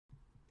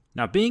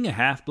Now, being a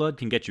half-blood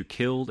can get you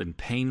killed in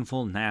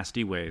painful,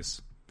 nasty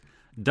ways.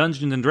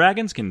 Dungeons &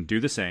 Dragons can do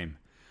the same.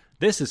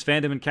 This is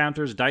Fandom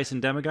Encounters Dice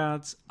and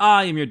Demigods.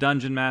 I am your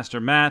Dungeon Master,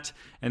 Matt,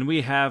 and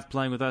we have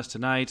playing with us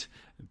tonight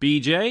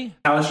BJ,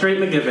 Alistrate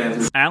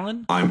McGivens,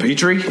 Alan, I'm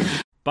Petrie,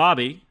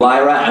 Bobby,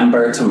 Lyra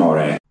Ember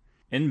Tamore.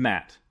 and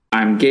Matt.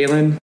 I'm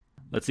Galen.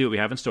 Let's see what we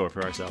have in store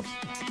for ourselves.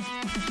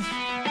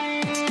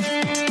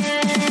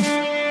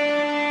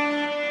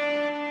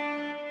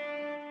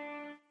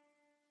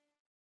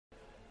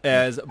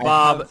 As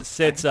Bob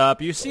sits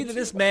up, you see that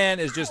this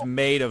man is just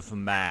made of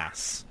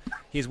mass.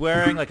 He's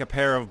wearing like a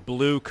pair of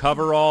blue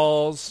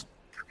coveralls.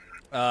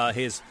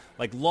 His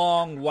like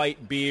long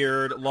white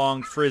beard,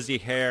 long frizzy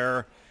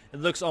hair.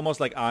 It looks almost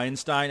like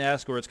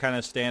Einstein-esque, where it's kind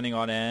of standing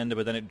on end,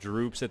 but then it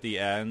droops at the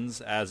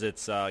ends as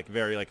it's like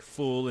very like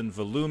full and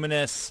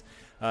voluminous.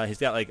 He's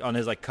got like on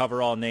his like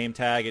coverall name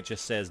tag, it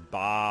just says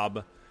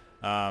Bob.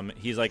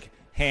 He's like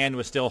hand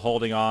was still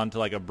holding on to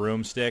like a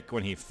broomstick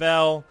when he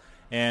fell.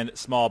 And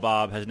Small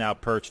Bob has now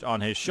perched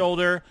on his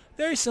shoulder,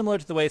 very similar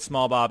to the way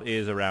Small Bob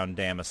is around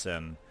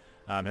Damison.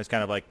 Has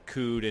kind of like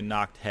cooed and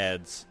knocked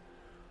heads.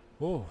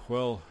 Oh,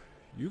 well,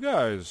 you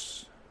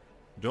guys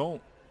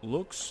don't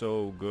look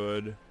so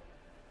good.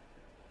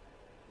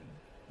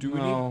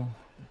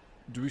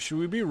 Should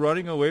we be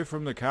running away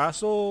from the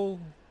castle?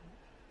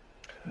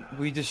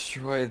 We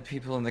destroyed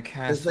people in the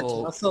does the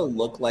castle. castle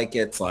look like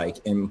it's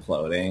like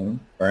imploding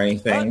or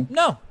anything?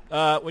 No.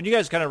 When you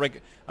guys kind of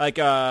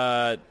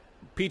like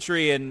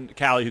Petrie and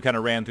Callie, who kind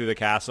of ran through the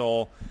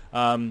castle,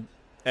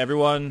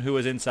 everyone who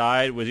was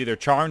inside was either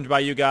charmed by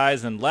you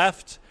guys and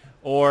left,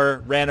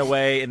 or ran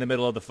away in the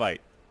middle of the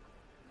fight.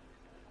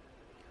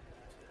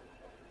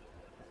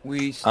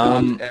 We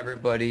stopped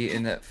everybody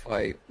in that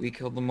fight. We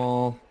killed them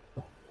all.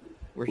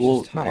 We're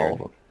just tired.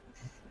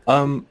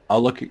 No.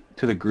 I'll look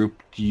to the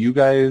group. Do you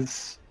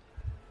guys,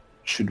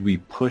 should we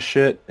push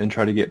it and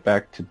try to get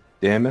back to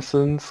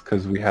Damison's?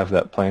 Because we have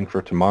that plan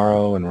for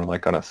tomorrow and we're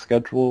like on a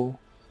schedule.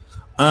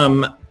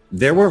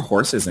 There were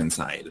horses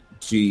inside.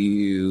 Do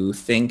you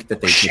think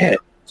that they could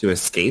to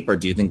escape, or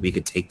do you think we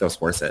could take those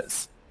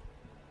horses?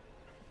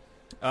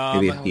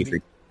 Maybe if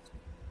Petrie.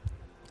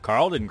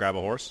 Carl didn't grab a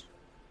horse.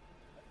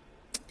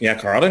 Yeah,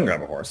 Carl didn't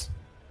grab a horse.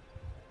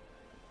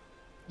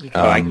 We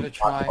I can can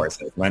try. talk to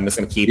horses. I'm just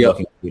going to keep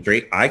looking at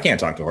Petrie. I can't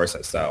talk to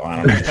horses, so I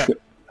don't know.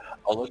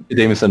 I'll look to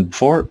Damison.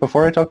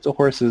 Before I talk to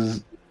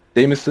horses,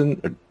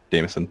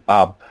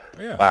 Bob.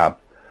 Yeah. Bob.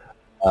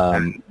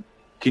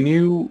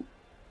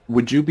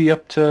 Would you be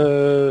up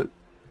to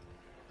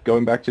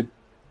going back to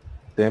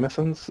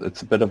Damison's?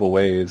 It's a bit of a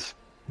ways.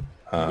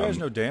 You guys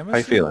know Damison? How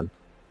you feeling?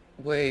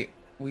 Wait,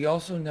 we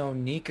also know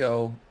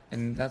Nico,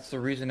 and that's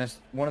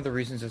one of the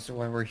reasons as to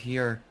why we're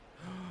here.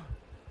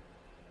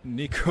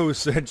 Nico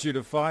sent you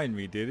to find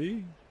me, did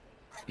he?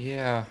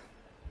 Yeah.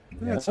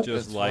 That's Yeah.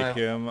 just That's like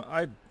why- him.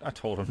 I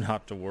told him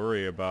not to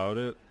worry about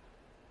it.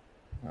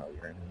 Oh,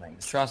 you're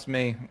nice. Trust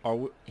me,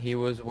 Are he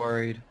was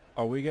worried.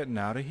 we getting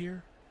out of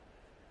here?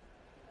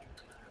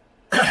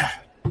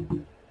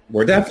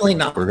 We're definitely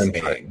not. We're gonna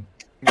kidding.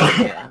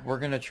 Yeah, we're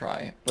gonna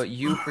try, but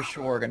you for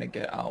sure are gonna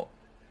get out.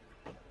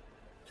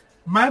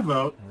 My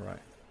vote, All right.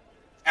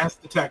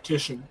 ask the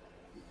tactician.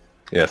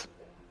 Yes.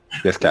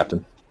 Yes,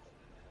 Captain.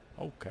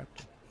 Oh,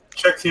 Captain.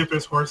 Check, see if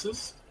there's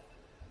horses.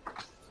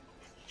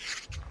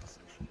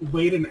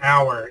 Wait an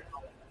hour.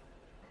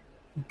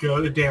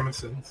 Go to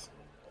Damison's.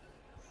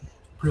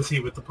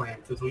 Proceed with the plan,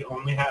 because we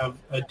only have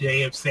a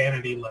day of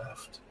sanity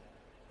left.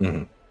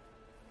 Mhm.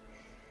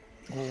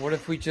 Well, what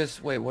if we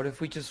just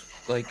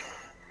like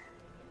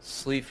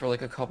sleep for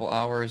like a couple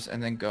hours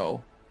and then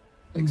go?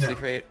 Like No. sleep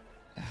for 8.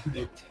 No.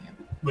 Damn.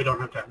 We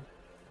don't have time.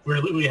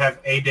 We have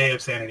a day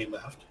of sanity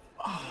left.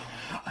 Oh,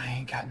 I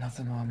ain't got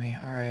nothing on me.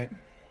 All right.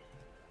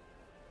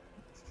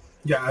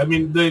 Yeah, I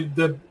mean,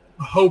 the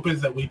hope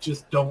is that we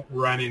just don't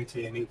run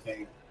into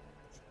anything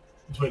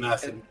between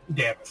us and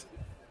Damison.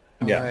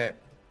 Yeah.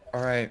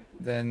 All right.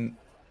 Then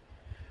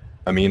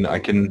I mean, I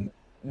can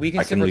we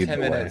can I sit can for lead 10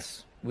 the way.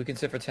 minutes. We can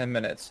sit for 10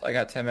 minutes. I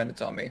got 10 minutes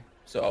on me.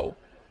 So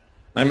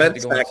I'm we have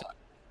at to go spec inside.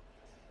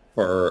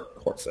 for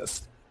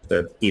horses.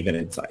 They're even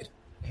inside.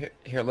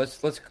 Here,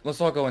 let's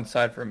all go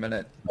inside for a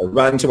minute. I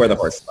run to where the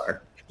horses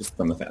are, just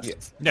from the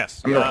fastest.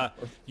 Yes. I'm right.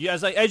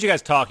 As you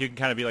guys talk, you can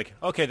kind of be like,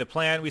 okay, the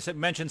plan. We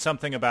mentioned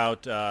something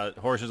about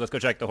horses. Let's go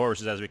check the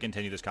horses as we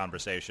continue this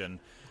conversation.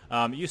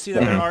 You see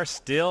that there are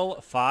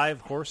still 5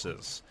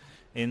 horses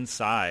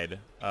inside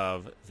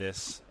of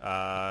this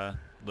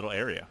little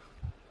area.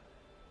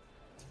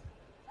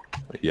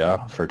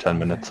 Yeah, for 10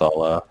 minutes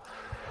I'll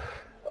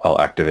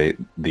activate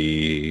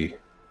the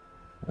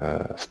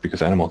speak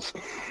as animals.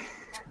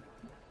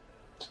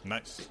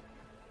 Nice.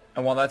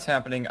 And while that's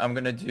happening, I'm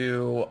gonna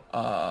do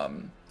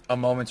a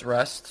moment's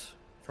rest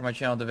for my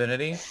channel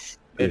divinity.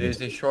 It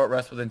is a short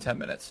rest within 10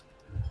 minutes.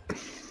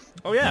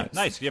 Oh yeah,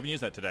 nice. You haven't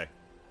used that today.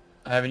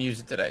 I haven't used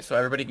it today, so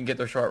everybody can get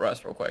their short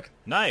rest real quick.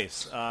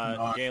 Nice.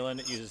 Galen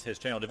uses his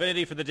channel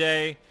divinity for the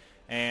day,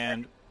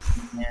 and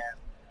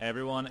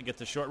everyone gets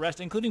a short rest,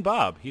 including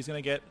Bob. He's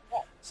going to get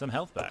some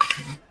health back.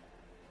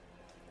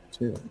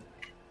 2.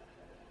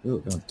 Ooh,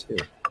 going 2.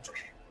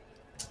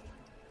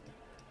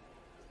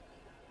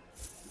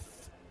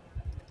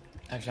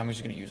 Actually, I'm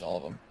just gonna use all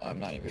of them. I'm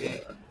not even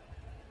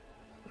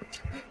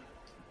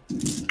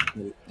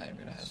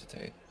gonna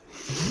hesitate.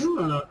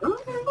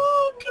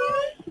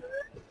 Okay.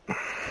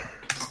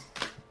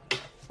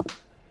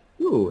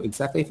 Ooh,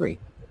 exactly 3.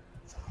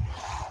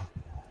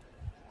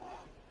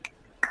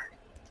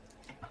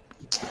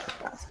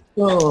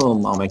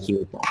 Boom! I'll make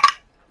you equal.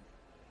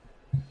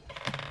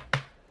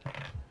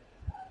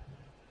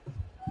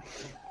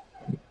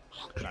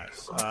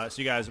 Nice.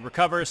 So you guys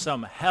recover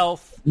some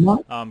health.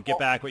 Get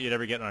back what you'd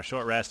ever get on a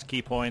short rest.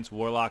 Key points,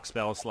 warlock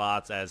spell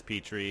slots as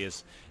Petrie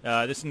is.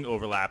 This can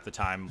overlap the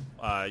time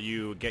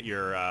you get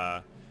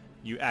your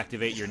you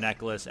activate your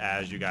necklace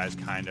as you guys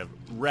kind of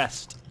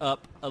rest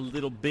up a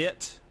little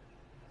bit.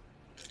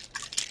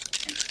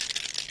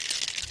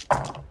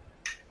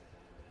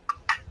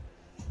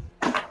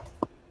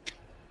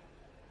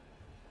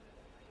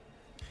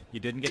 You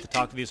didn't get to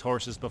talk to these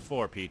horses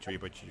before, Petrie,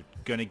 but you're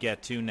gonna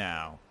get to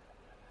now.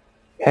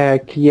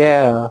 Heck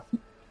yeah.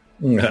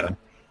 Yeah.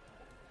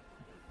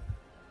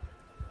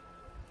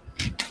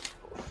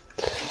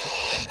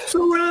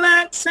 So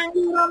relax and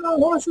get on the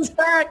horse's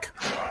back.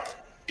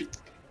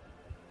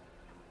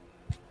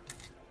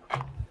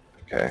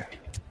 Okay.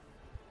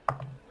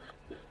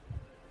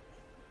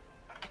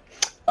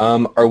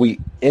 Are we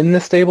in the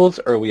stables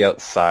or are we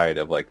outside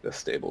of like the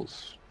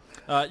stables?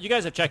 You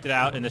guys have checked it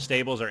out, and the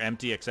stables are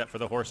empty except for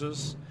the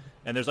horses.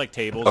 And there's like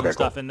tables and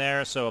stuff in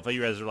there. So if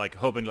you guys are like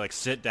hoping to like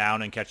sit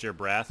down and catch your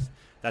breath,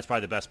 that's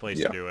probably the best place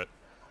to do it.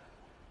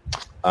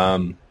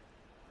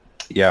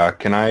 Yeah.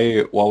 Can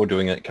I, while we're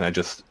doing it, can I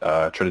just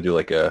try to do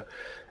like a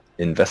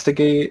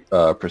investigate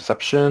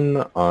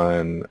perception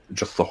on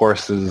just the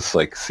horses?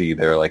 Like see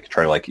their like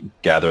try to like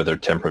gather their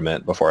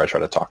temperament before I try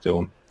to talk to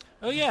them.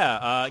 Oh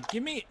yeah,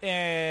 give me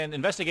an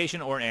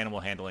investigation or an animal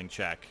handling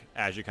check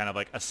as you kind of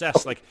like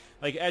assess, like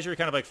as you're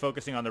kind of like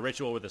focusing on the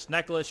ritual with this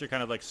necklace, you're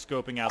kind of like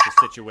scoping out the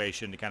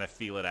situation to kind of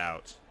feel it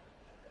out.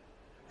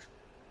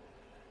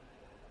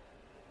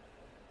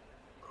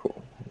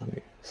 Cool. Let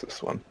me use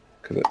this one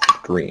because it's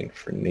green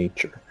for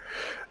nature.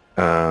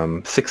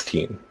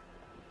 16.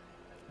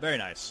 Very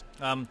nice.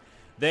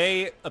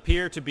 They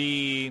appear to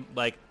be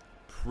like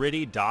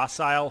pretty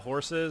docile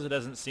horses. It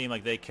doesn't seem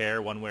like they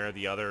care one way or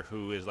the other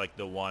who is like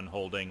the one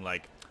holding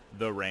like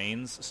the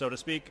reins, so to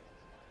speak.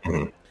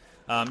 You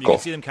can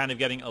see them kind of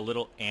getting a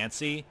little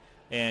antsy,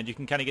 and you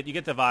can kind of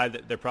get the vibe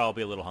that they're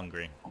probably a little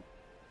hungry.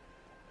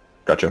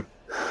 Gotcha.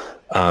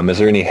 Is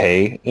there any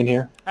hay in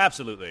here?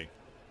 Absolutely.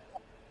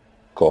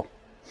 Cool.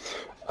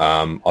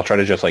 I'll try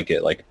to just like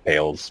get like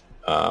pails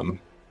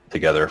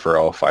together for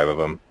all 5 of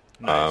them.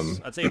 Nice.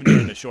 I'd say even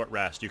during a short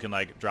rest, you can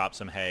like drop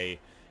some hay,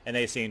 and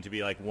they seem to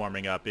be like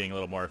warming up, being a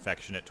little more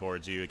affectionate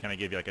towards you. It kind of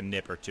give you like a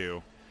nip or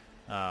two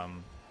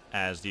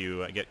as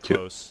you get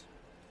close.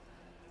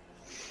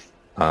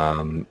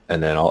 And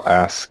then I'll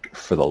ask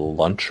for the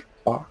lunch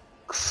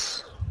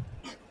box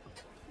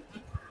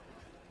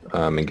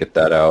and get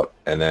that out.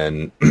 And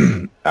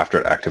then after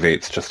it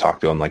activates, just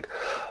talk to him like,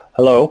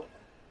 hello,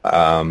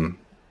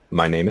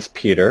 my name is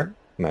Peter.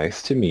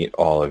 Nice to meet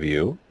all of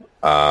you.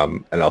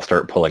 And I'll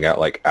start pulling out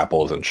like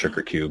apples and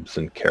sugar cubes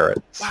and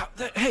carrots. Wow!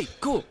 Hey,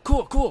 cool,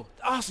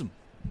 awesome.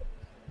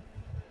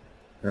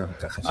 Oh,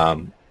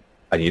 gosh.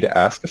 I need to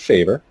ask a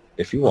favor,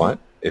 if you want.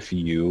 If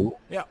you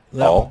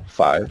all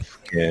 5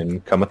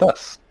 can come with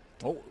us.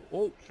 Oh,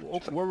 where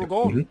we're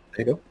going? Mm-hmm.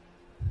 There you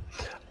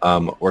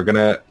go. We're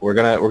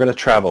gonna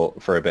travel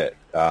for a bit.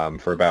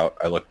 For about,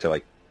 I look to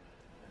like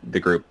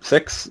the group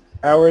 6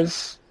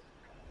 hours.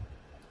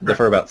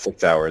 For about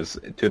 6 hours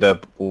to the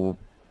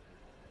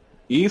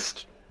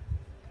east,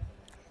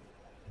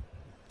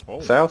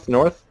 south,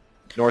 north,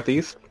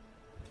 northeast.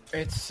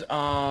 It's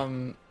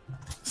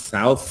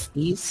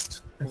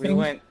Southeast. we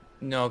went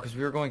because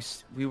we were going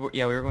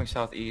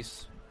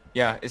southeast.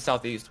 Yeah, it's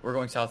southeast. We're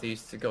going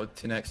southeast to go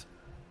to next.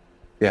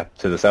 Yeah,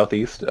 to the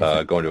southeast.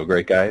 Going to a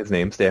great guy. His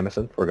name's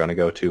Damison. We're gonna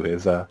go to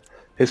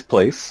his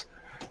place.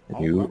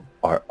 And you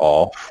are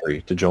all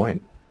free to join.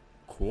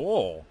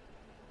 Cool.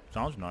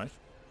 Sounds nice.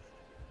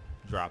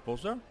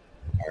 Apples there.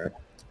 All right.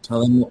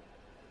 Tell them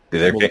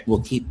we'll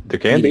keep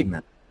feeding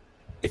them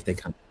if they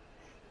come.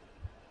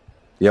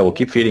 Yeah, we'll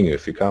keep feeding you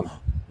if you come.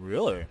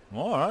 Really?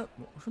 All right.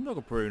 Seems like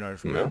a pretty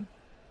nice man.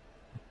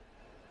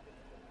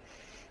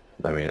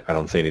 I mean, I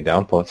don't see any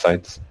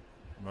downsides.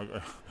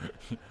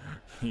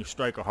 You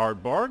strike a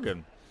hard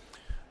bargain.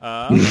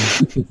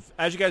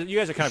 As you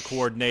guys are kind of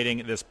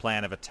coordinating this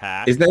plan of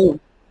attack. Is there?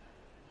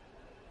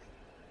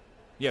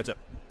 Yeah, what's up?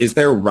 Is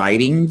there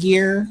riding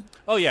gear?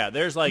 Oh yeah,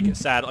 there's like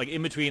like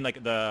in between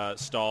like the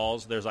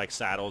stalls. There's like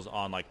saddles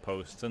on like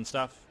posts and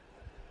stuff.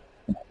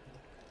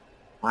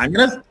 I'm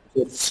gonna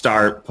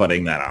start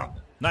putting that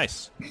on.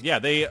 Nice. Yeah,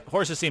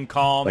 horses seem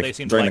calm. Like, they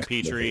seem to like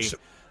Petrie.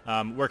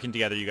 Working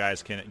together, you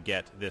guys can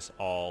get this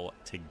all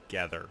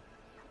together.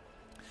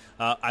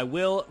 I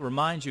will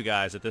remind you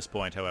guys at this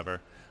point,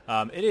 however,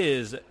 it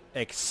is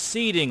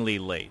exceedingly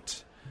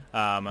late.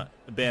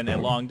 been a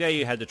long day.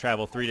 You had to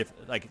travel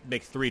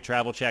make 3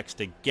 travel checks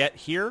to get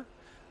here.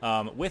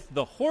 With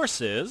the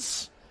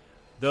horses,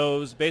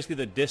 basically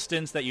the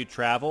distance that you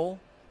travel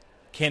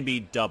can be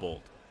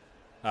doubled.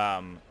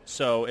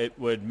 So it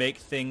would make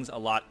things a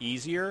lot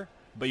easier,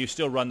 but you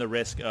still run the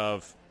risk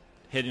of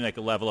hitting like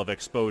a level of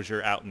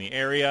exposure out in the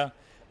area.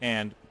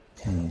 And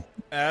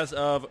as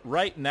of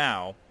right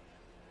now,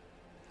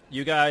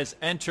 you guys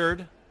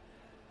entered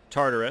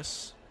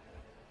Tartarus.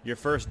 Your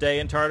first day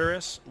in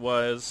Tartarus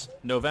was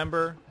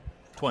November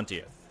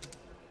 20th.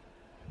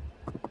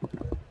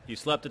 You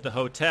slept at the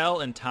hotel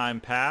and time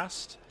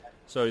passed.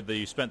 So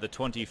you spent the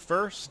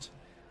 21st,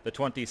 the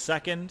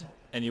 22nd,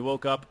 and you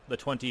woke up the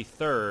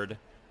 23rd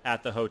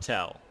at the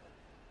hotel.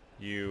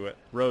 You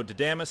rode to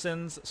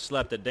Damascen's,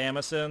 slept at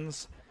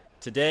Damascen's.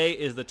 Today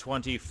is the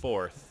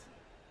 24th,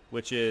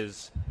 which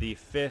is the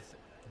 5th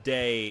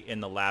day in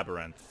the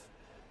labyrinth.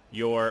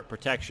 Your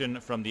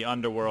protection from the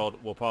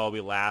underworld will probably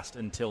last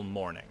until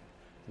morning,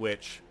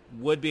 which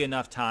would be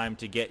enough time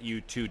to get you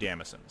to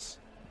Damascen's.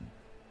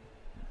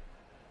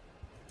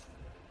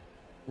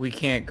 We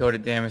can't go to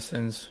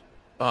Damascen's.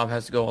 Bob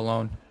has to go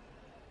alone.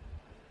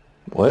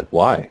 What?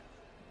 Why?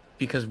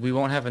 Because we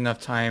won't have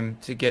enough time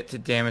to get to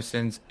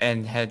Damascen's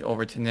and head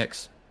over to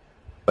Nick's.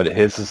 But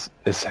his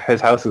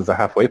house is the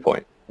halfway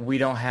point. We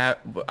don't have...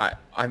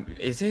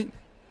 Is it?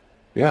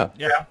 Yeah.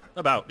 Yeah,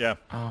 about, yeah.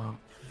 Oh,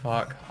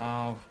 fuck.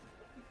 Oh.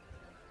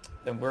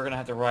 Then we're going to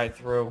have to ride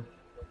through.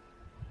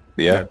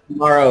 Yeah.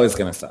 Tomorrow is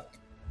going to suck.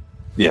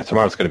 Yeah,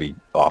 tomorrow's going to be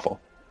awful.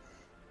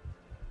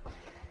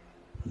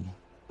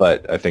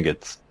 But I think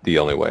it's the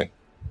only way.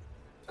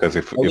 Because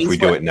if we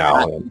do it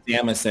now...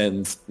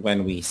 Damascen's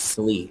when we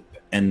sleep,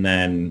 and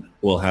then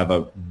we'll have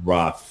a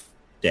rough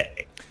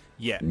day.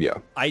 Yeah. Yeah.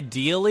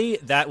 Ideally,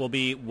 that will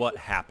be what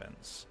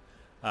happens.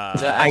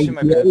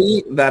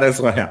 Ideally, that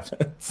is what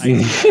happens.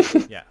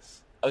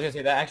 Yes. I was going to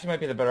say, that actually might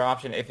be the better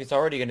option. If it's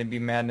already going to be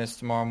madness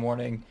tomorrow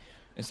morning,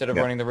 instead of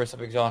running the risk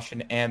of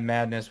exhaustion and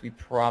madness, we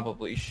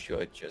probably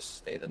should just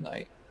stay the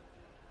night.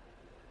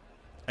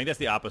 I think that's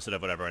the opposite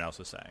of what everyone else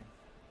is saying.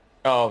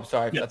 Oh,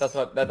 sorry. Yes.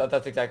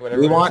 That's exactly what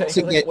We everyone want was to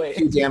saying. get Wait.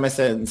 to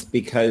Damascen's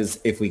because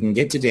if we can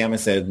get to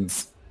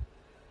Damascen's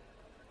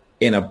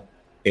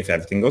if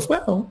everything goes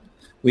well,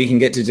 we can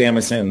get to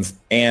Damascen's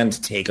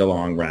and take a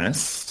long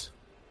rest.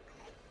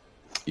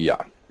 Yeah.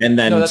 And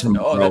then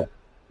tomorrow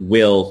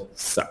will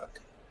suck.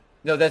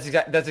 No, that's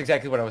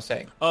exactly what I was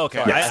saying. Oh,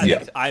 okay.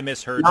 Sorry. I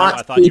misheard Not you.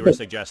 I thought you were people-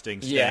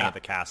 suggesting staying Yeah. at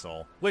the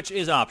castle, which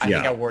is I optional.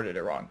 think I worded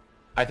it wrong.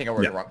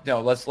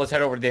 No, let's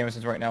head over to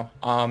Damascen's right now.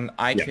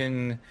 I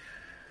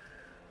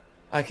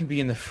can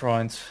be in the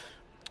front.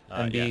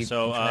 And Yeah. be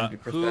So trying to be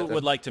who perspective.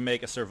 would like to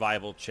make a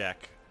survival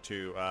check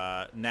to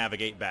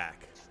navigate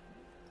back?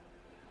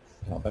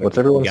 What's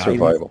everyone's Yeah.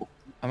 survival?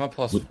 I'm a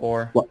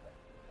 +4.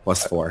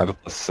 +4. I have a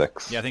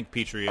 +6. Yeah, I think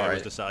Petrio All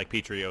was right.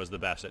 Petrio was the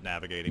best at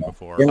navigating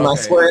before.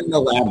 Unless Okay. we're in the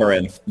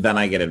labyrinth, then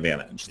I get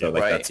advantage. So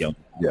Right. that's the only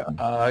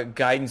Yeah.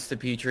 Guidance to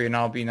Petrie, and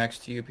I'll be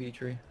next to you,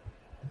 Petrie.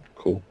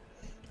 Cool.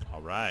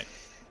 All right.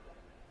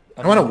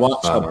 I want to watch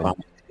how Um, Bob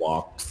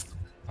walks.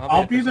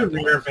 I'll be the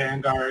percentile. rear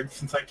vanguard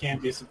since I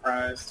can't be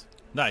surprised.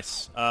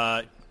 Nice.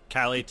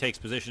 Callie takes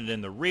position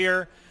in the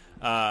rear.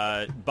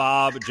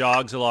 Bob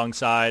jogs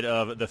alongside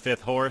of the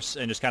 5th horse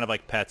and just kind of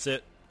like pets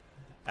it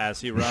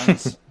as he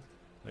runs.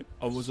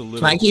 I was a little...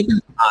 Can I keep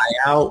an eye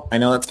out? I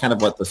know that's kind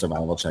of what the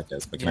survival check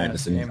is, but can I Yeah,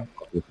 just same.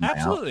 keep an eye out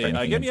Absolutely. for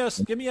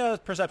anything? Give me a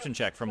perception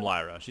check from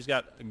Lyra. She's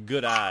got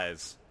good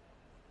eyes.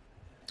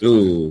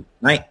 Ooh,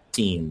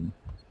 19.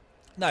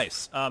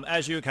 Nice.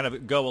 As you kind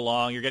of go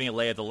along, you're getting a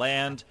lay of the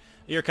land.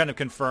 You're kind of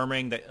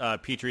confirming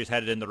that Petrie is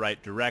headed in the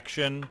right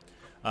direction.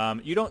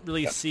 You don't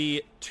really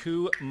see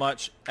too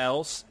much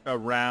else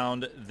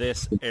around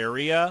this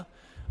area.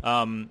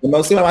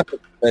 Mostly I want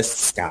the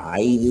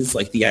skies,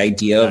 like the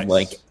idea Nice. of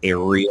like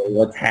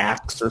aerial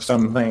attacks or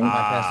something.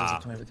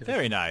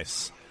 Very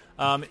nice.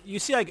 You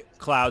see like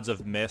clouds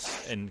of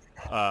mist and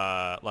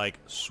like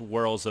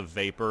swirls of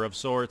vapor of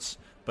sorts,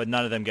 but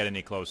none of them get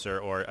any closer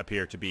or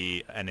appear to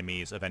be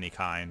enemies of any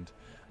kind.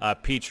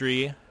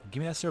 Petrie,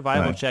 give me that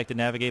survival Right. check to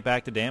navigate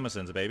back to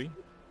Damascen's, baby.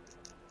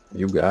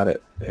 You got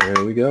it.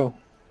 There we go.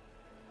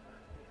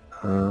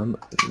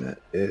 That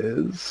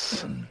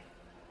is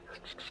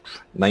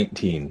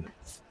 19.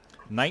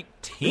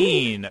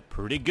 19.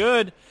 Pretty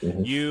good.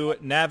 Mhm. You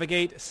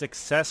navigate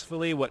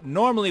successfully. What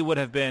normally would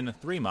have been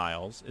 3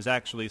 miles is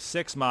actually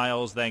 6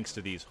 miles thanks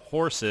to these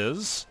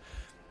horses.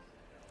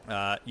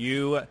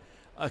 You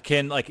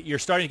you're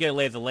starting to get a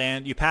lay of the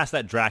land. You pass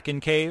that Draken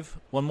Cave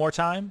one more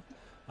time.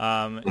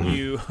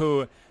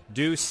 You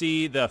do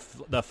see the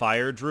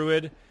fire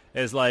druid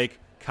is like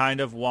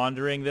kind of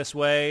wandering this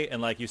way, and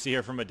like you see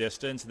her from a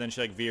distance, and then she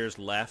like veers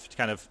left,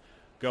 kind of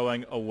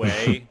going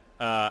away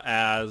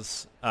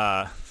as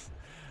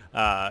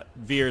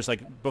veers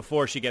like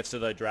before she gets to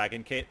the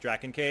Draken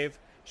Cave.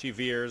 She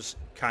veers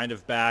kind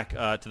of back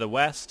to the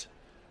west.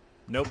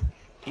 Nope,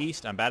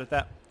 east. I'm bad at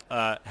that.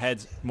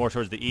 Heads more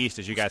towards the east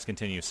as you guys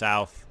continue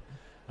south.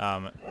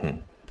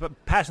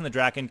 But passing the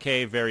Draken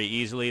Cave very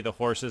easily. The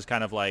horses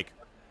kind of like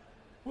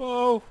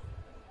Whoa.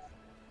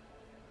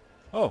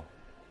 Oh.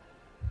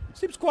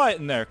 Seems quiet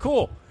in there.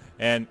 Cool.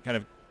 And kind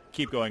of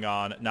keep going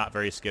on. Not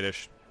very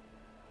skittish.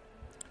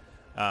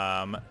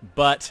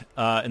 But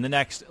in the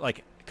next,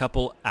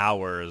 couple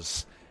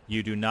hours,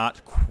 you do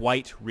not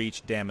quite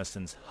reach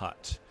Damison's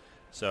hut.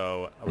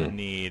 So I would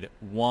need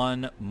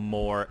one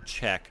more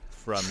check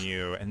from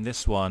you. And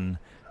this one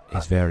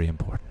is very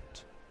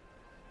important.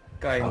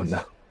 Guys. Oh,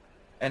 no.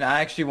 And I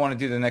actually want to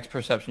do the next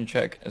perception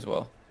check as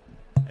well.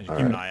 And you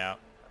keep an eye out.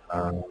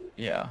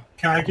 Yeah.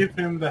 Can I give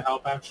him the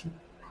help action?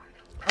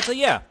 I'll say,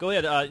 yeah, go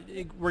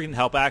ahead. We're in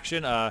help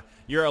action.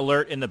 You're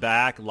alert in the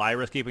back.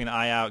 Lyra's keeping an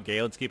eye out.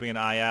 Galen's keeping an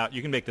eye out.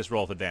 You can make this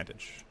roll with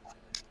advantage.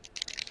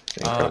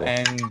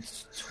 And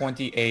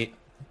 28.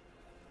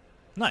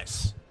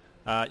 Nice.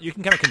 You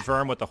can kind of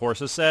confirm what the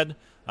horses said.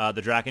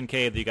 The Draken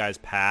Cave that you guys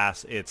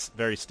pass, it's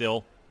very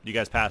still. You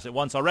guys passed it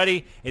once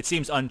already. It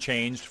seems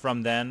unchanged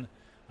from then.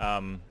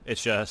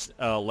 It's just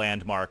a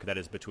landmark that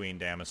is between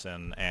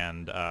Damison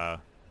and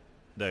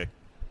the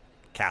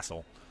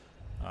castle.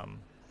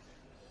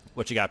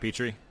 What you got,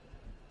 Petrie?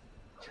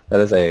 That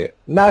is a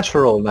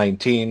natural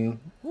 19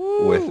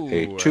 with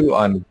a 2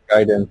 on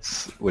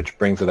guidance, which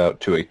brings it out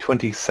to a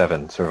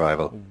 27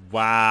 survival.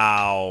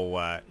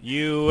 Wow.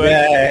 You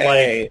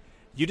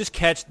you just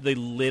catch the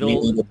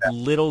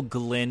little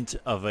glint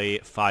of a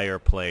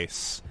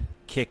fireplace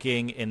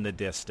kicking in the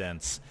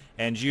distance,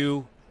 and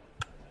you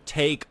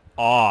take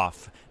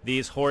off.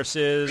 These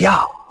horses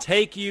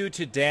take you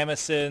to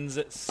Damison's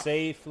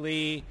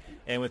safely,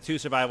 and with 2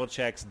 survival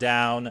checks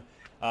down,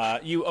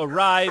 you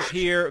arrive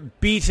here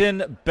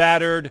beaten,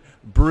 battered,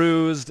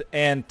 bruised,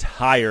 and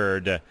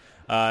tired.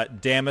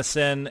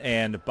 Damison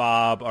and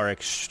Bob are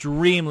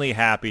extremely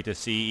happy to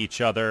see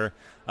each other.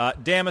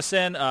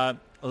 Damison,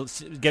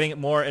 getting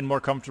more and more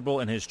comfortable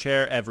in his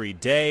chair every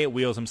day,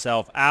 wheels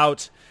himself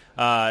out.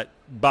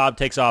 Bob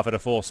takes off at a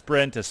full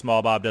sprint as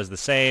Small Bob does the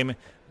same.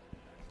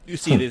 You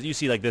see this. You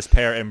see this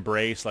pair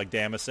embrace,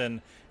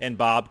 Damison and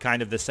Bob,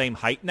 kind of the same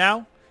height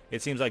now.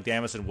 It seems like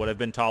Damison would have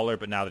been taller,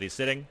 but now that he's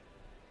sitting,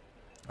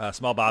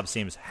 Small Bob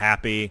seems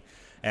happy,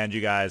 and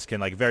you guys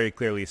can very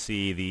clearly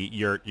see the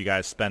yurt you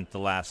guys spent the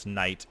last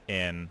night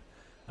in,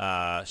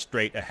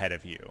 straight ahead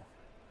of you.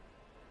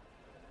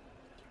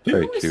 Didn't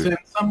Very we cute. send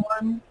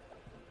someone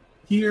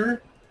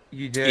here?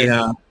 You did.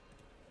 Yeah.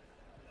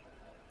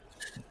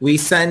 We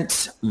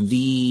sent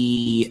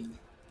the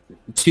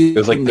 2 It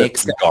was the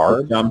Knicks that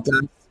guard? jumped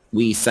us.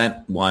 We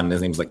sent one.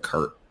 His name's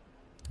Kurt.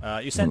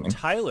 You sent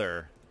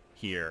Tyler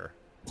here.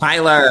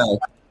 Tyler.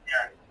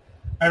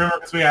 I remember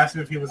because we asked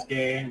him if he was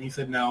gay, and he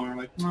said no. And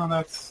we're like,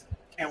 no,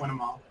 can't win them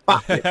all.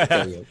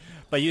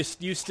 But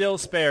you still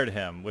spared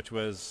him, which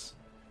was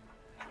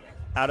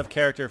out of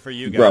character for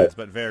you guys, Right.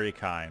 but very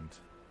kind.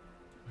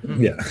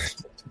 Yeah.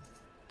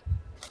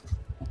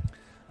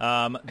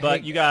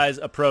 But you guys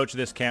approach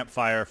this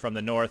campfire from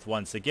the north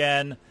once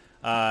again.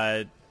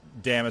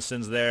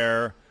 Damison's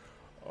there.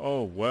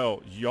 Oh,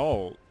 well,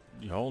 y'all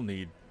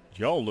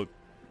look,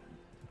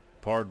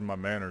 pardon my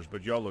manners,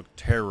 but y'all look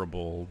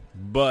terrible.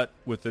 But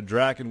with the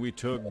Draken we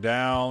took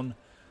down,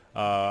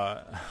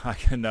 I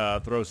can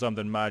throw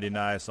something mighty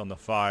nice on the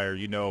fire.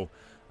 You know,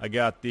 I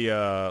got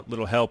the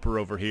little helper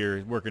over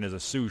here working as a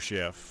sous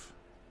chef.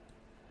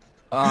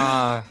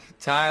 Tyler.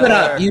 What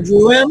up? You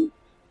drew him?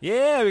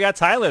 Yeah, we got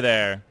Tyler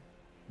there.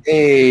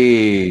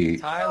 Hey!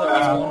 Tyler,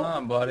 what's going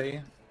on,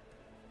 buddy?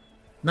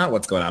 Not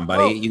what's going on,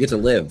 buddy. You get to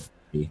live.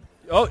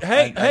 Oh,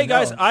 hey, I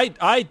guys! know.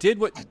 I did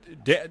what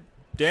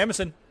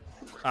Damison.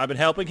 I've been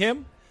helping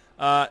him.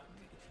 I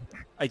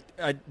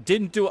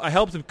didn't do. I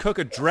helped him cook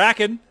a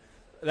Draken.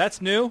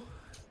 That's new.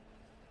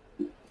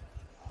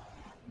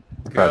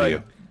 Proud of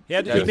you.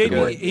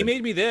 He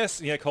made me this.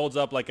 He holds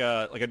up like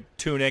a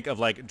tunic of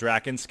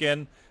Draken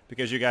skin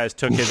because you guys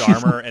took his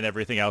armor and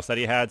everything else that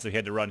he had, so he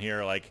had to run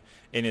here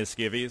in his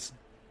skivvies.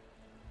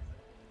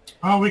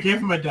 Oh, we gave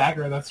him a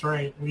dagger. That's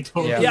right. We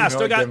told him. Yeah, you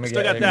still know, got give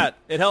him a that.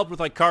 It helped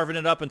with carving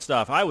it up and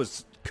stuff. I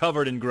was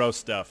covered in gross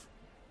stuff.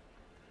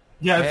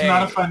 Yeah, it's Hey.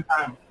 not a fun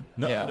time.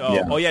 No, Yeah. no.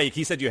 Yeah. Oh yeah,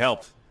 he said you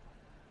helped.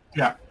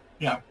 Yeah.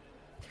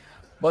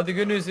 But the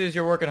good news is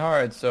you're working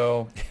hard,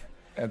 so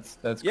that's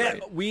Yeah,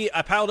 great.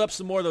 I piled up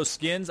some more of those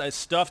skins. I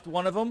stuffed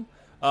one of them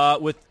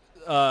with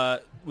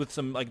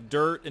some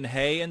dirt and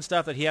hay and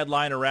stuff that he had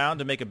lying around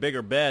to make a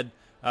bigger bed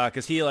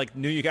because he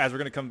knew you guys were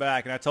going to come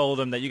back, and I told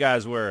him that you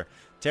guys were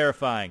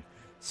terrifying.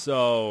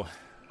 So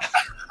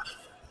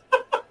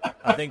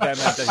I think that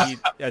meant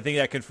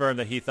that confirmed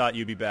that he thought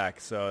you'd be back.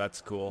 So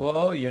that's cool.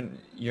 Well,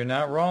 you're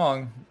not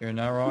wrong. You're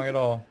not wrong at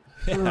all.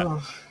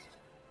 Ugh.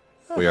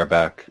 We are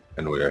back,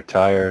 and we are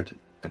tired,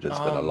 and it's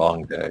been a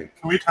long day.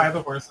 Can we tie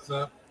the horses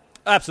up?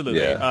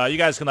 Absolutely. Yeah. You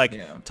guys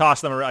can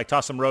toss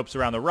some ropes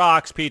around the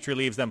rocks. Petrie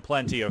leaves them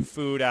plenty of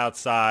food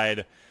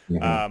outside.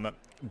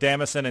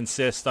 Damison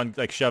insists on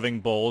shoving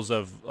bowls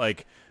of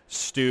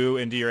stew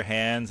into your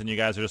hands, and you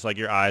guys are just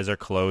your eyes are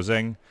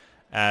closing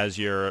as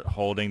you're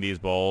holding these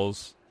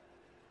bowls.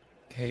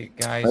 Okay,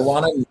 guys. I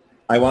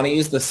want to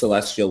use the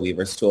Celestial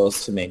Weaver's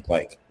tools to make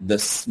the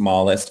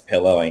smallest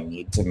pillow I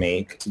need to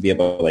make to be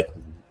able to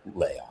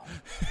lay on?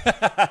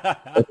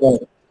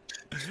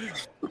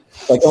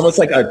 Like almost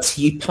like a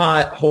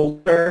teapot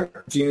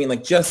holder? Do you mean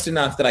like just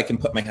enough that I can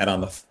put my head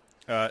on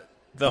the...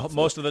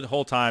 Most of the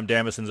whole time,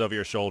 Damoson's over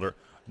your shoulder.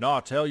 No,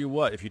 I'll tell you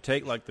what. If you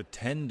take like the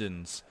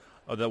tendons,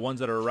 or the ones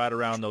that are right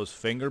around those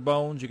finger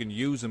bones, you can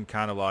use them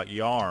kind of like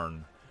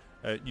yarn.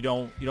 You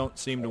don't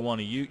seem to want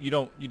to use. You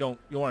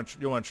want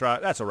to try.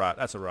 That's all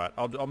right.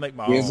 I'll make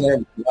my These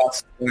own. are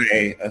just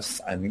way a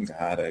sun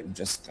god. I'm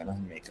just gonna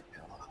make a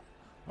pillow.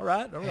 All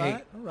right.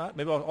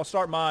 Maybe I'll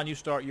start mine. You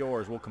start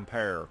yours. We'll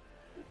compare.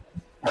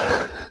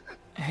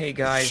 Hey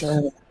guys,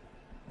 Sure.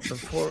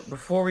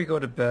 before we go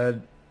to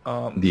bed,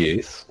 The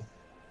ace.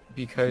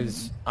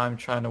 because I'm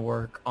trying to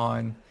work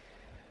on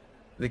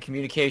the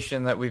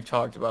communication that we've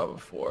talked about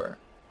before.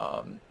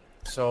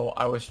 So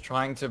I was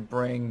trying to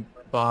bring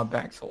Bob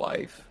back to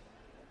life,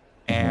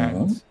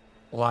 and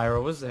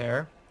Lyra was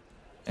there,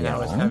 and I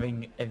was Yeah.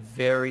 having a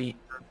very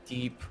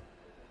deep,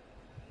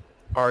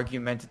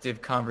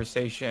 argumentative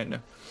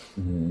conversation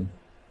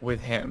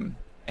with him,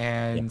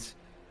 and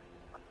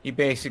he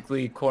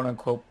basically, quote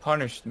unquote,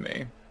 punished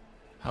me.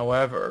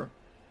 However,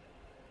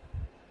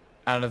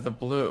 out of the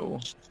blue,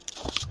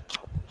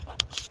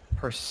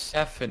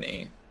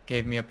 Persephone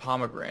gave me a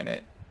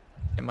pomegranate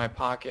in my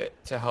pocket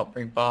to help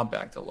bring Bob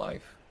back to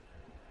life.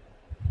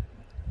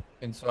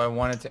 And so I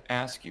wanted to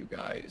ask you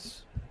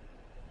guys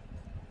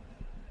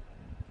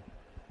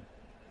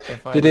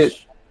if I Did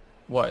it-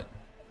 what?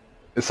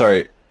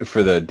 Sorry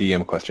for the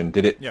DM question.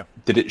 Did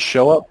it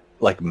show up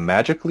like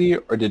magically,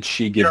 or did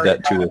she give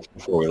that to us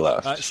before we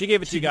left? She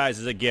gave it to you guys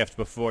as a gift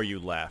before you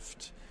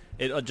left.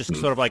 It just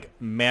sort of like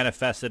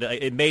manifested.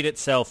 It made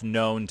itself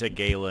known to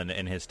Galen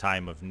in his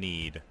time of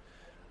need.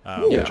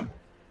 Yeah.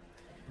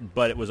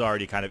 But it was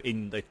already kind of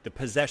in the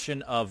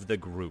possession of the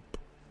group.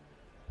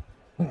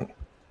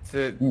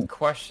 The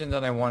question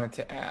that I wanted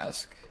to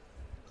ask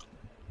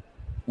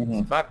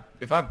is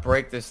if I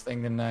break this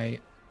thing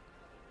tonight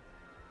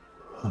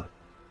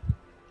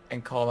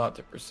and call out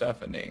to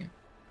Persephone,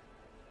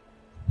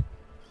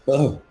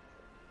 Oh,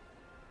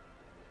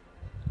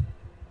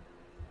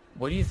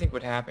 what do you think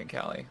would happen,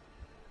 Callie?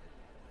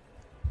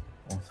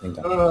 I think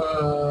I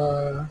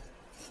Uh,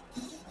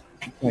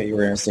 thought you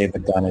were gonna say the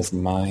gun is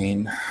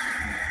mine.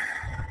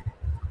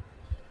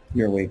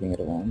 You're waving it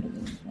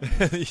around.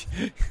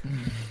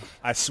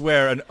 I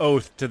swear an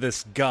oath to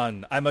this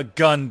gun. I'm a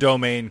gun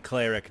domain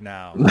cleric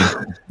now. Could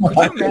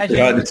you imagine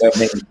Gun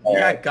domain you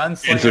got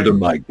Answer to gunslinger?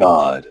 my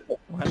god.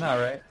 Why not,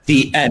 right?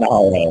 The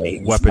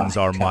NRA. is Weapons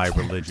my are my gun.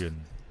 religion.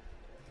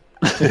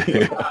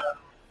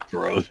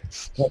 Gross.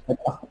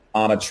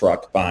 On a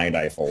truck behind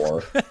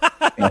I-4.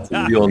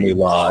 The only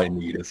law I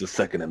need is the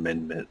Second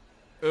Amendment.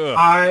 Ugh.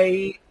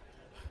 I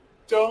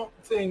don't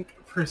think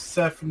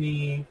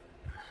Persephone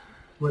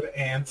would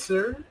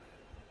answer,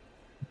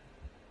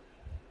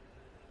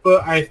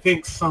 but I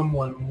think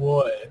someone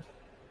would,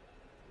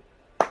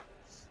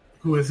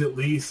 who is at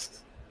least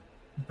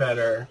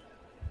better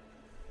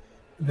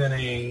than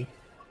a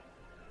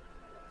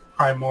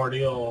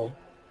primordial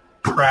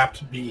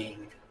trapped being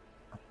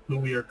who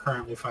we are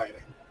currently fighting.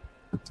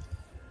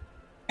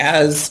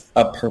 As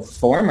a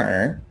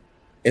performer,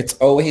 it's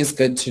always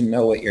good to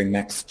know what your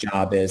next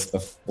job is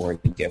before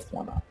you give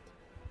one up.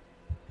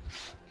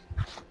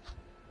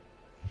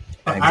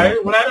 What I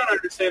don't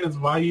understand is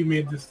why you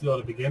made this deal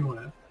to begin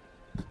with.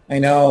 I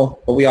know,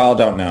 but we all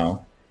don't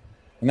know.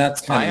 And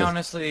that's kind I of...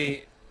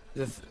 honestly,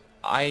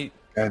 I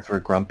Guys, we're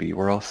grumpy.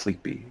 We're all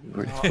sleepy.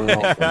 We're all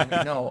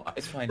no,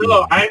 it's fine.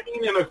 No, I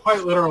mean in a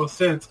quite literal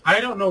sense.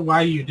 I don't know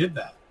why you did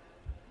that.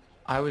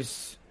 I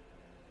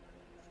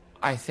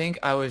think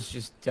I was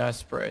just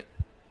desperate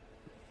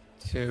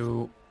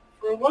to.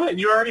 For what?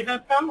 You already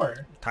had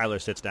power. Tyler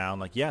sits down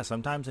like, yeah,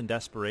 sometimes in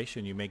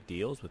desperation you make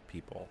deals with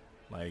people.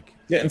 Like,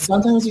 Yeah, and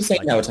sometimes you say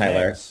Like no, your Tyler.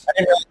 parents. I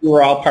didn't realize you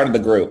were all part of the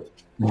group.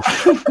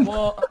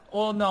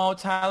 Well, no.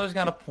 Tyler's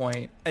got a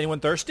point. anyone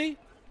thirsty?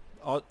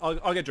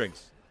 I'll get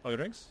drinks. I'll get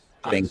drinks.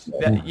 Thank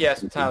you.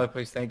 Yes, Tyler,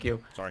 please, thank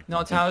you. Sorry.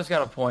 No, Tyler's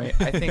got a point.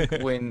 I think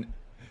when,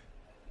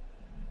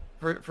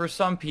 for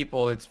some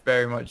people, it's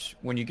very much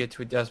when you get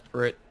to a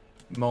desperate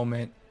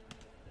moment,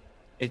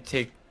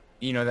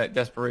 that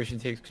desperation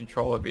takes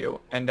control of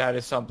you, and that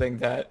is something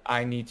that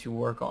I need to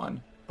work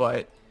on.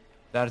 But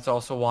that is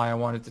also why I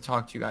wanted to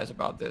talk to you guys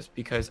about this,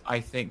 because I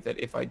think that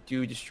if I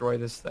do destroy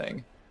this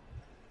thing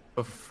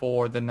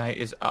before the night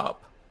is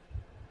up,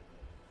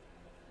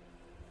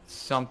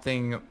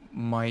 something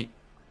might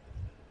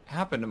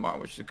happen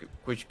tomorrow,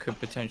 which could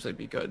potentially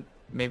be good.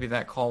 Maybe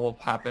that call will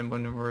happen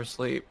when we're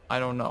asleep. I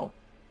don't know,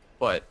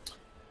 but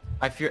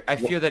I fear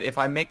that if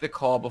I make the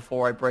call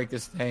before I break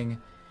this thing,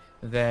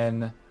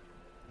 then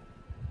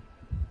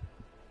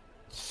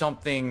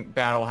something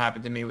bad will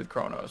happen to me with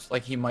Kronos.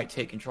 Like he might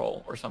take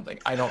control or something.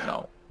 I don't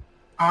know.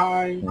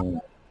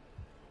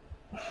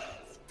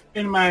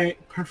 In my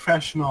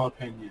professional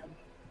opinion,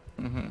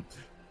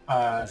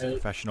 As a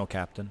professional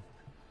captain.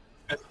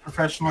 as a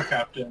professional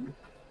captain,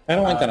 I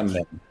don't want that on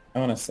me. I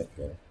want to sit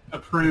here.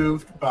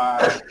 approved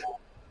by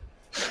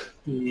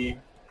the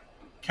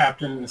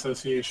Captain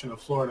Association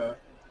of Florida,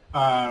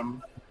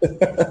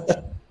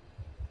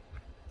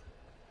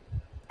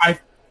 I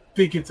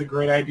think it's a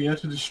great idea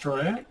to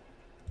destroy it.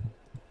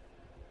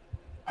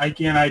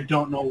 Again, I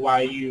don't know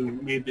why you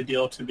made the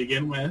deal to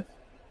begin with.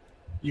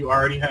 You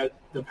already had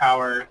the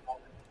power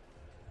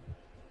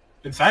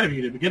inside of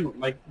you to begin with,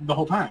 like, the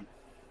whole time.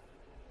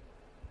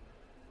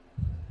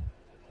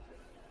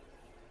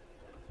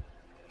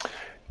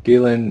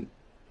 Galen,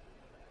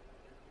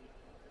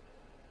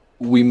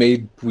 we've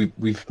made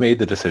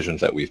the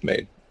decisions that we've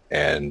made,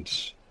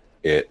 and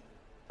it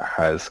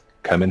has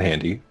come in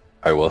handy.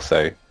 I will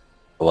say,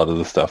 a lot of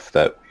the stuff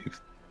that we've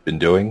been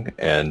doing,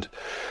 and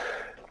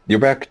you're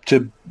back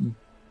to,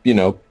 you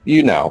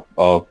now,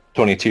 a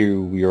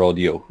 22-year-old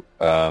you.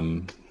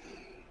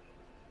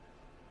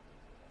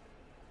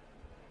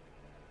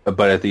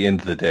 But at the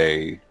end of the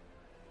day,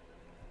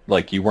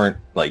 like, you weren't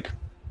like,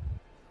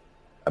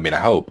 I mean, I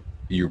hope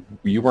you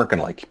weren't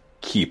gonna like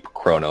keep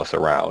Kronos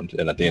around,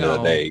 and at the end of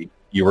the day,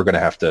 you were gonna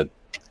have to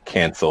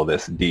cancel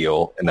this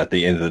deal. And at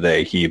the end of the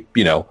day, he,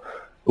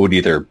 would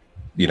either,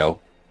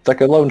 it's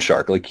like a loan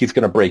shark, like he's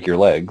gonna break your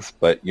legs,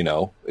 but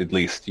at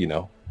least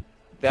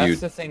that's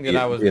the thing that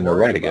I was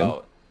worried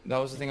about. That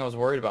was the thing I was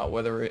worried about,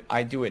 whether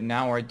I do it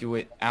now or I do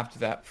it after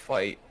that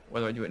fight,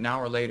 whether I do it now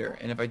or later.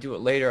 And if I do it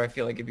later, I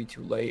feel like it'd be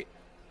too late.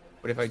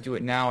 But if I do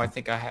it now, I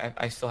think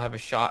I still have a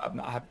shot of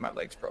not having my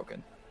legs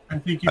broken. I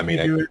think if you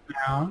do it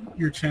now,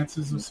 your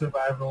chances of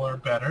survival are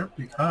better,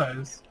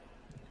 because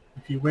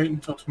if you wait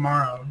until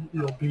tomorrow,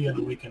 you'll be in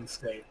a weakened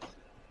state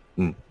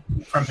from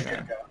the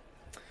get-go.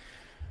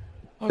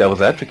 Okay.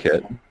 Devil's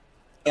advocate,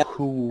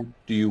 who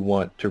do you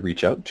want to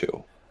reach out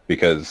to?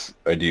 Because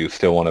do you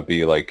still want to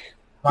be like,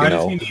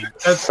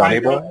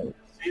 Sonny Boy?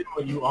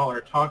 What you all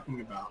are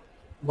talking about.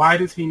 Why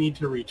does he need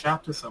to reach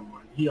out to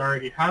someone? He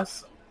already has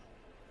someone.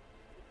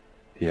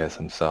 He has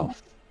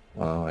himself.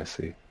 Oh, I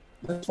see.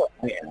 That's what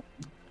I am.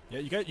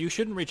 Yeah, you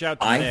shouldn't reach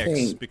out to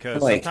Nyx,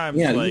 because sometimes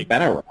you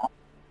better.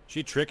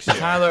 She tricks you.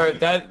 Tyler,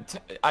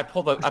 I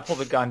pulled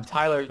the gun.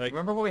 Tyler,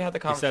 remember when we had the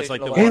conversation? He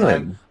says,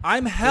 like,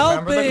 I'm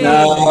helping.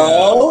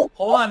 No.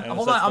 Hold on.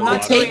 I'm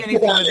not doing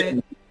anything with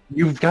it.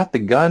 You've got the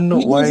gun.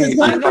 Why?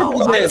 I know.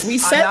 We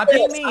said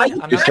this.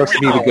 You're supposed to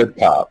be the good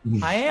cop.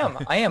 I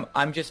am.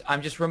 I'm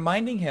just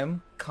reminding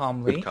him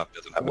calmly. Good cop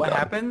doesn't have What a gun.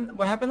 happened?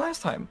 What happened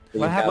last time?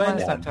 What happened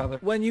last time, Tyler?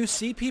 When you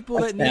see people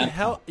that need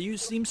help, you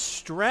seem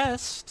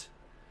stressed.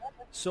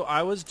 So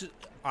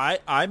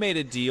I made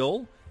a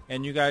deal,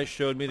 and you guys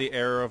showed me the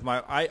error of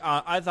my.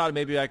 I thought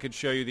maybe I could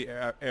show you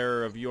the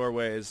error of your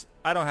ways.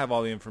 I don't have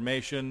all the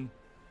information.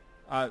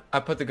 I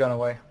put the gun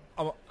away.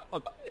 I'm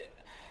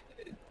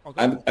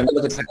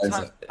looking at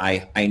Tyler.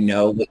 I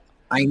know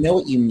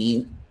what you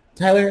mean.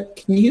 Tyler,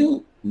 can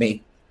you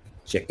make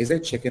is there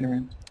chicken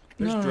around?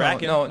 There's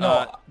Draken.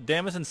 No.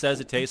 Damison says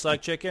it tastes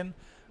like chicken.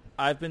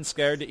 I've been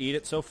scared to eat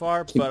it so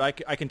far,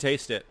 but I can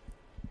taste it.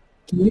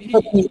 Can you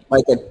put me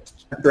like a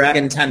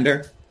dragon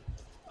tender?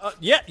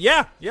 Yeah,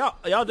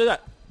 I'll do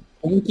that.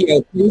 Thank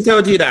you. Please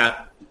don't do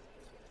that.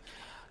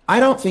 I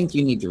don't think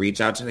you need to reach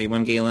out to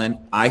anyone, Galen.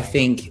 I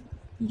think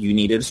you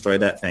need to destroy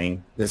that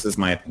thing. This is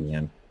my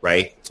opinion,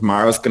 right?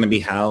 Tomorrow's going to be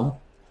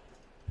hell.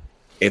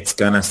 It's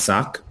going to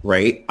suck,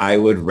 right? I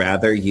would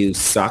rather you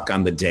suck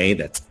on the day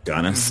that's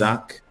going to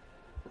suck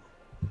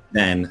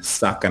than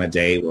suck on a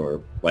day where,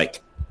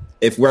 like,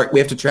 if we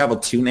have to travel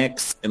to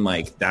Nyx and,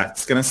 like,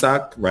 that's going to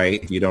suck,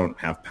 right? If you don't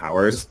have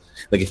powers.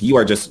 Like, if you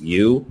are just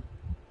you,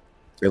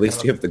 or at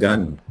least you have the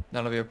gun.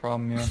 That'll be a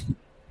problem, yeah.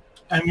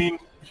 I mean,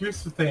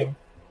 here's the thing.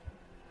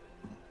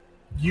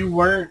 You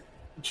weren't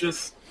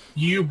just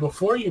you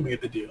before you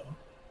made the deal.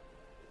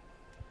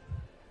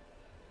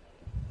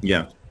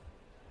 Yeah.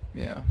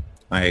 Yeah.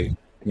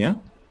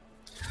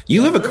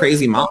 You have a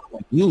crazy mom.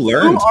 You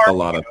learned a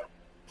lot of...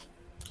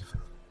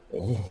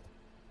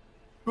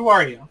 Who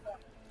are you?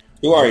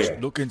 Who are you?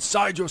 Look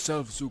inside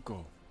yourself,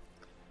 Zuko.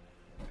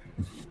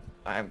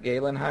 I'm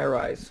Galen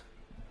High-Rise.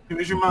 Who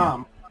is your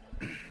mom?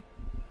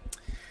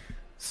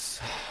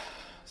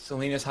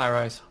 Selena's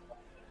High-Rise.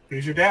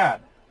 Who's your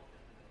dad?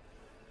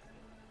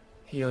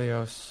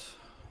 Helios.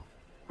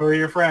 Who are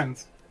your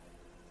friends?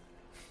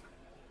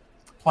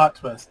 Plot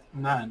twist.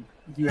 None.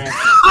 You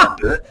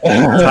answer.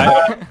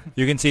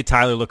 You can see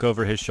Tyler look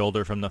over his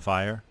shoulder from the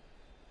fire.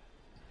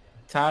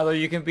 Tyler,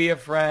 you can be a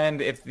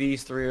friend if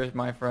these three are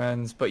my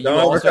friends, but you Don't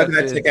also have overcook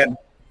that to, chicken.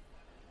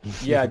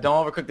 Yeah,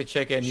 don't overcook the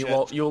chicken.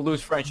 You'll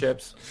lose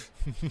friendships.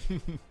 If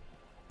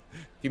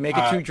you make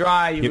it too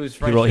dry, you lose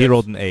friendships. He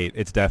rolled an 8.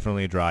 It's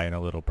definitely dry and a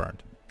little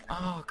burnt.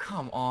 Oh,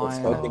 come I was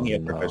hoping he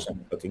had on.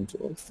 proficient cooking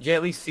tools. Did you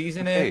at least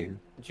season it? Hey.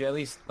 Did you at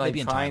least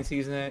Maybe in try time. and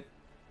season it?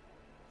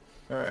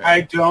 All right.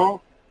 I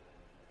don't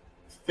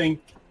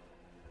think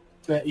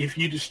that if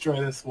you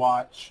destroy this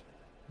watch,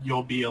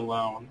 you'll be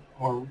alone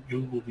or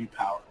you will be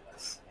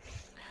powerless.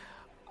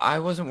 I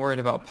wasn't worried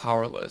about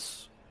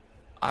powerless.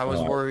 I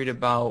was worried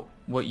about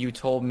what you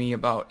told me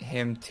about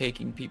him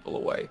taking people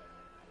away.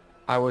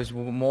 I was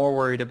more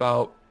worried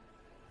about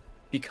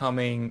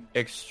becoming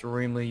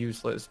extremely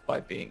useless by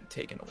being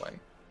taken away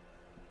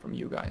from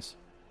you guys.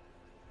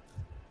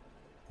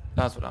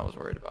 That's what I was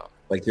worried about.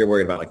 Like you're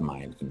worried about like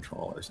mind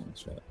control or some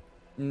shit.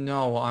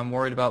 No, I'm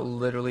worried about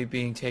literally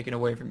being taken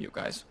away from you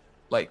guys.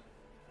 Like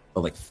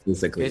But like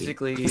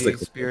physically,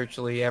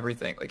 spiritually,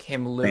 everything. Like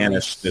him literally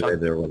banished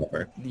or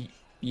whatever.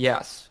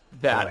 Yes,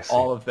 I see.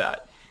 all of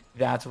that.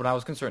 That's what I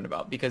was concerned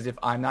about. Because if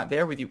I'm not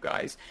there with you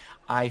guys,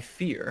 I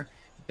fear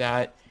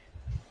that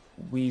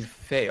we've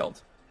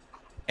failed.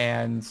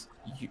 And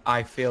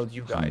I failed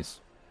you guys.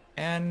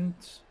 And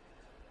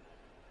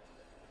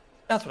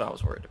that's what I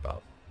was worried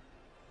about.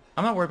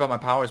 I'm not worried about my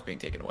powers being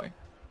taken away.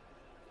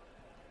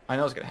 I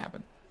know it's going to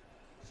happen.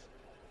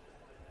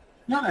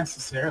 Not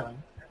necessarily.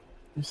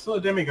 You're still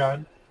a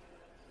demigod.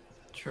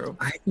 True.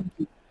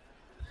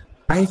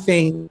 I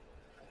think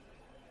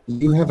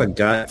you have a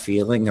gut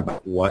feeling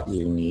about what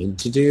you need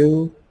to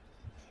do,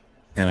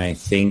 and I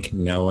think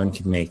no one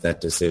can make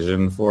that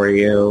decision for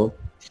you.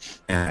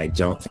 And I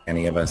don't think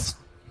any of us,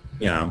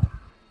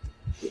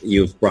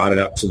 you've brought it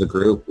up to the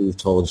group. We've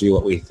told you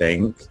what we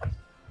think,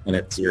 and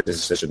it's your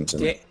decision to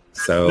make.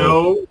 So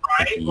No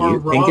right if or you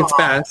wrong think it's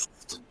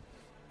best.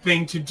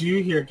 thing to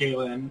do here,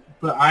 Galen.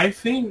 But I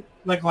think,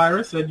 like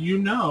Lyra said, you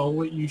know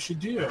what you should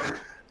do.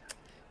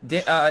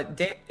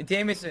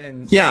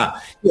 Damison. Yeah.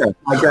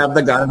 I grabbed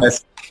the gun and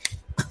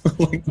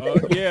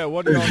Yeah,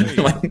 what do y'all need?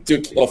 like,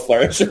 do kill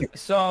flourish.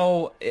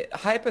 So,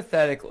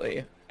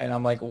 hypothetically, and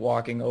I'm like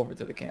walking over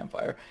to the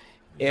campfire,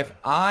 if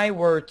I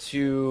were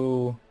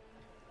to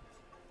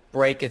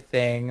break a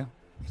thing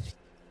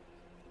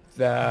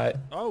that...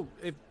 Oh,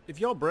 if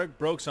y'all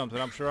broke something,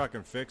 I'm sure I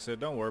can fix it.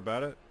 Don't worry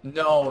about it.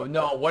 No.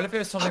 What if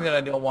it's something that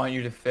I don't want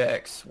you to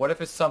fix? What if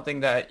it's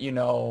something that, you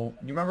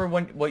remember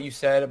what you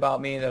said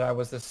about me, that I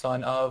was the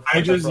son of?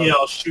 I just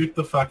yell, shoot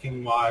the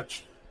fucking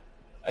watch.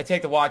 I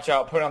take the watch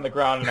out, put it on the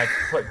ground, and I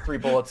put 3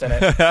 bullets in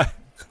it.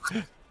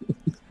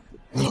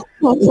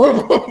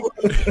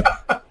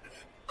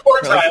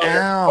 Poor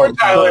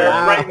Tyler,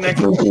 right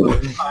next to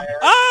the fire.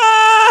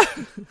 Ah!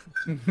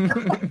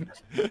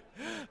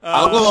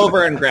 I'll go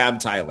over and grab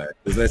Tyler.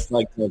 Does this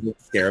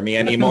doesn't scare me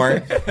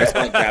anymore? I just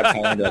want to grab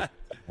Tyler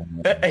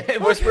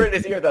and Whisper in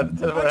his ear that.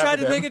 I tried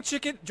to make a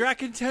chicken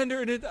dragon tender,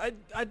 and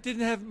I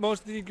didn't have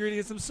most of the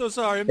ingredients. I'm so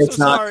sorry. It's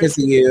so not sorry. because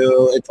of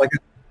you. It's like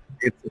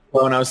it's a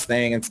Kronos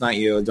thing. It's not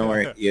you. Don't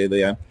worry,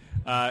 Yulia.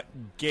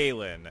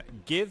 Galen,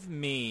 give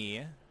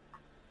me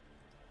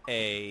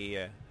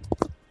a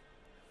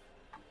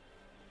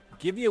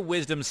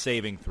wisdom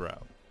saving throw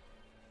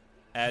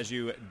as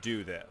you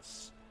do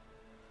this.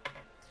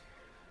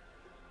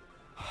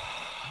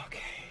 Okay.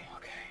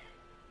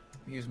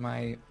 Use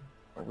my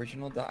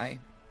original die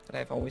that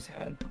I've always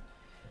had.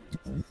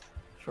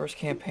 First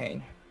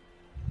campaign.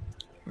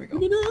 Here we go.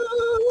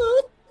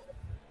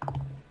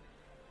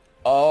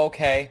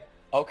 Okay.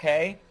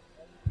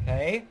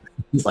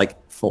 He's like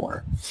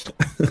 4.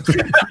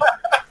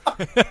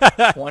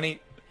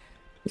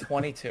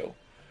 22.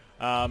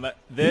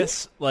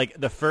 This,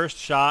 the first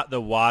shot,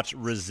 the watch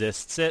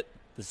resists it.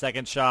 The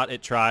second shot,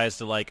 it tries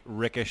to,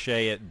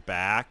 ricochet it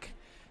back.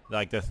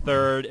 The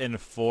third and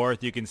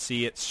fourth, you can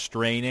see it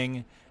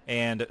straining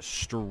and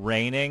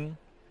straining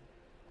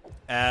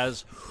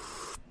as,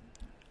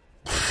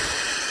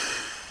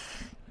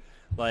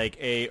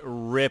 a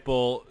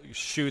ripple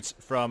shoots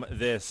from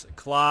this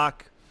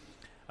clock.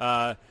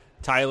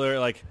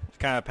 Tyler,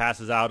 kind of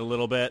passes out a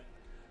little bit.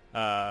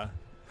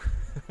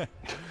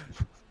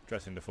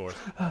 Dressing the force.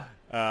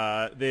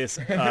 This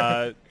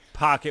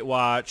pocket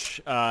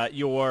watch,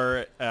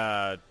 your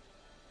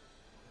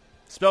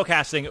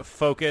spellcasting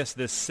focus,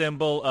 this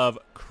symbol of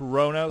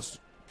Kronos,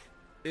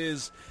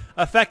 is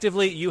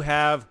effectively you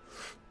have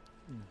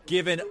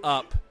given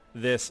up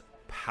this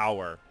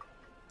power.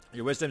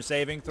 Your wisdom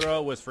saving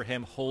throw was for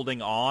him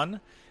holding on,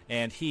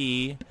 and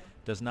he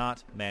does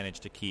not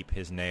manage to keep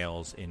his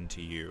nails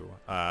into you.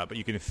 But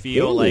you can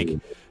feel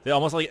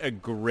almost like a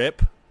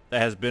grip that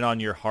has been on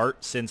your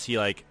heart since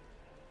he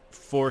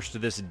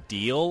forced this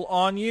deal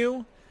on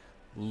you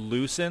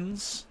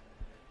loosens,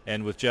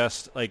 and with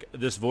just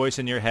this voice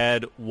in your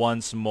head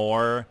once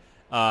more,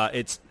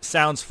 it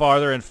sounds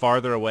farther and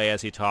farther away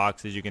as he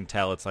talks. As you can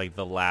tell, it's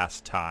the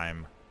last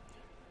time.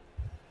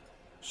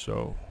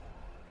 So,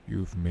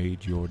 you've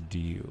made your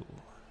deal.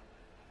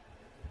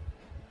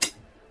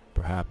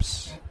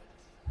 Perhaps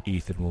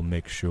Ethan will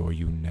make sure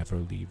you never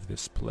leave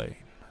this plane.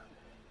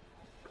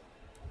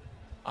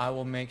 I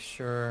will make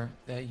sure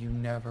that you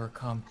never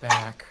come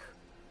back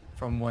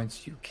from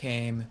whence you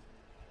came,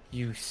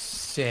 you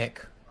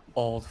sick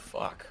old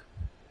fuck.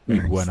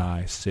 And when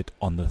I sit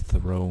on the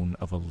throne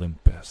of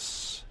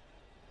Olympus,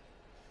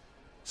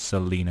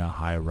 Selena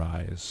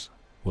Highrise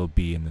will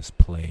be in this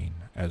plane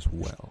as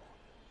well.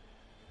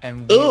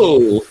 And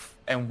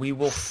we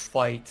will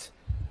fight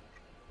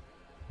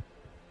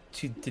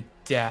to the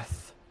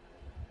death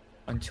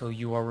until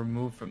you are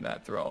removed from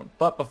that throne.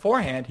 But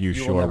beforehand, you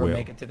sure will never will.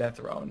 make it to that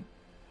throne.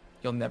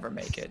 You'll never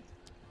make it,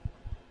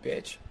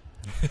 bitch.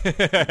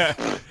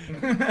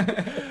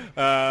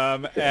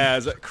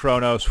 As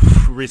Kronos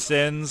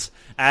rescinds,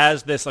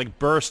 as this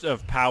burst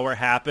of power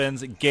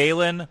happens,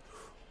 Galen,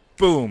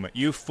 boom,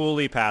 you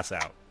fully pass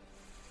out.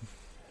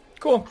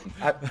 Cool.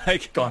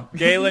 Like Gone.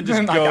 Galen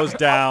just I got goes it.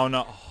 down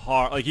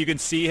hard. Like you can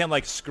see him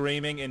like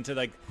screaming into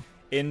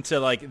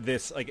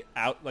this like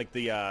out like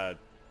the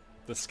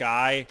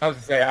sky. I was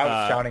gonna say, I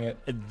was shouting it.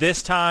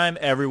 This time,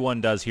 everyone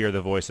does hear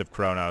the voice of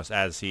Kronos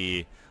as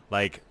he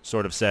like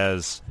sort of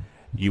says,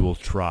 "You will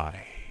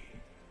try."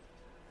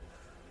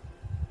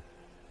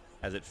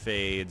 As it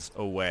fades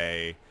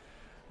away,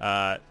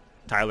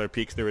 Tyler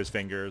peeks through his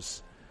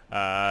fingers.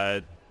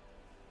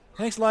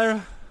 Thanks,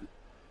 Lyra.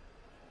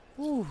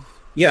 Whew.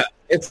 Yeah,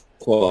 it's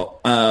cool.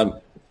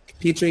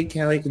 Petrie,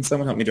 Kelly, can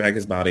someone help me drag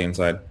his body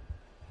inside?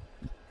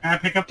 I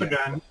pick up the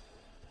gun.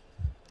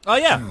 Oh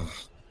yeah.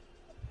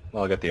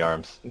 I'll get the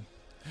arms.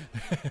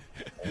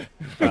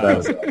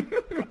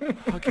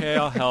 Okay,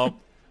 I'll help.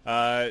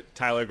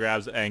 Tyler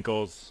grabs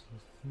ankles.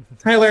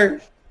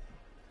 Tyler,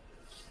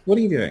 what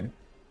are you doing?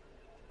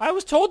 I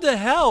was told to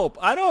help.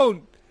 I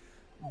don't.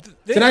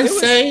 Did I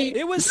say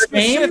it was your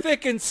name?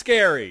 specific and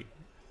scary?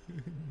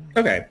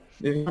 Okay,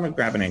 if you want to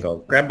grab an ankle,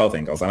 grab both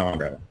ankles. I don't want to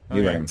grab it.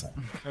 You Okay. run inside.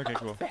 Okay,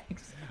 cool.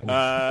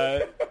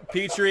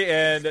 Petrie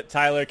and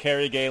Tyler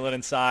carry Galen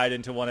inside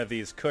into one of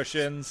these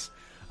cushions.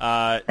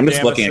 I'm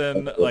just looking at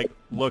Damison, like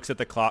looks at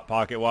the clock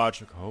pocket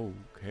watch. Like,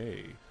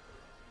 okay,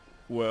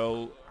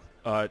 well,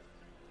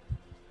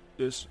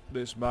 this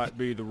might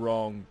be the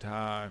wrong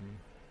time,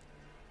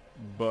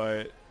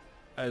 but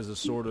as a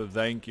sort of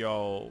thank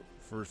y'all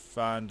for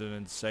finding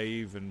and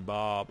saving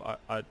Bob,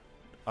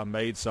 I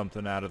made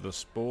something out of the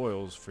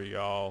spoils for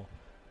y'all.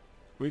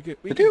 We could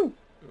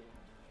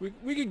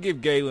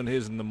give Galen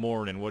his in the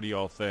morning. What do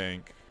y'all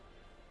think?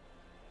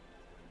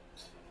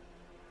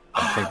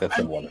 I think that's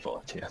a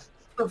wonderful idea.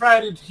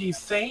 Provided he's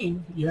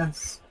sane,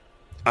 yes.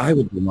 I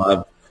would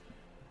love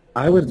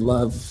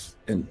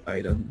an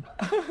item.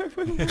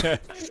 I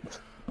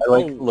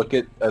look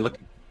at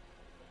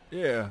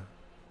Yeah.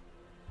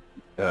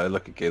 I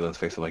look at Galen's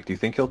face. I'm like, do you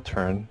think he'll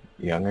turn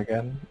young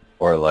again,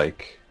 or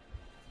like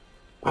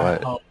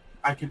what?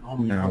 I can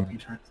only No. hope he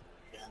turns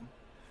again.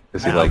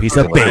 Is he I like hope he's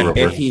a like baby. reverse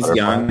If he's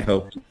butterfly? young, I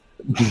hope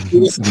he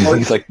was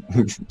He's like,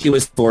 he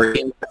was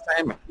 14 last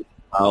time.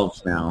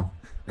 12 now.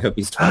 I hope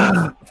he's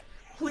 12.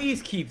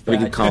 Please keep We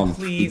that. can call him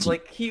Please, PG.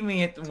 like, keep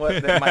me at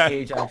what that my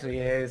age actually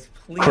is.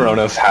 Please.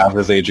 Kronos half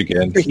his age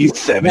again. He's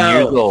 7 No,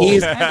 years old.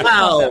 he's- I just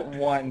want that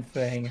one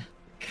thing.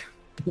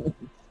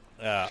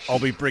 I'll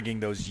be bringing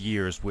those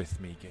years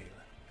with me,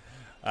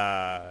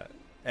 Galen.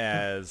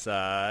 As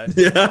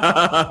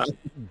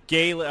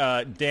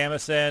Galen,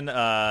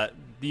 Damison,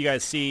 you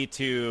guys see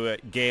to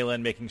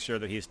Galen making sure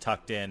that he's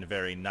tucked in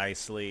very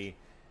nicely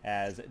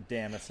as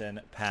Damison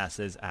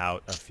passes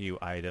out a few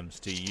items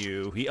to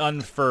you. He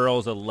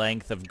unfurls a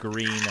length of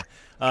green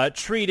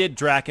treated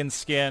draken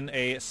skin,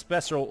 a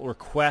special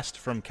request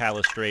from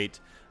Calistrate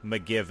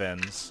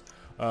McGivens.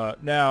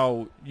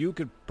 Now, you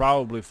could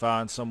probably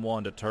find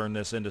someone to turn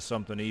this into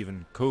something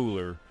even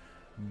cooler,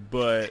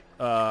 but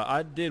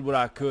I did what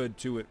I could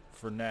to it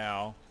for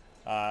now.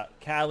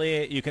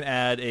 Callie, you can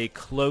add a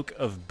Cloak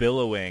of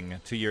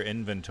Billowing to your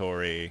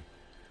inventory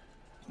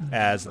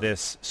as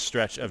this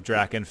stretch of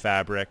draken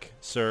fabric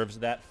serves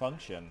that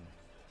function.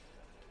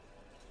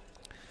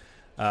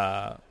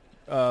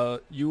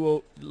 You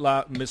will,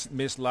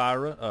 Miss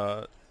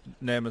Lyra,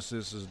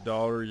 Nemesis's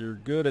daughter, you're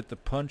good at the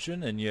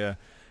punching, and you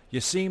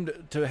seemed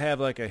to have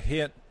like a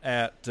hint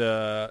at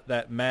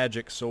that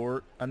magic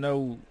sort. I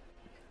know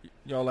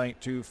y'all ain't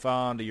too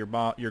fond of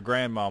your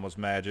grandmama's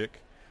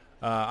magic.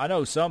 I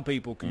know some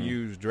people can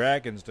use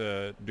dragons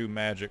to do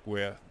magic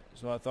with,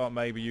 so I thought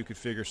maybe you could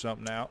figure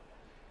something out.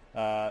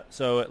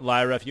 So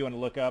Lyra, if you want to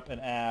look up and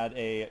add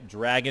a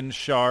Dragon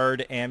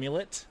Shard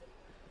Amulet.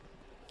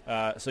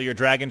 So your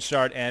Dragon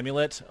Shard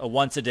Amulet,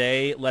 once a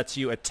day, lets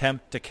you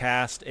attempt to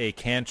cast a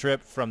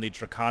cantrip from the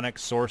Draconic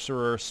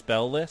Sorcerer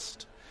spell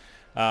list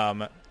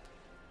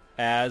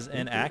as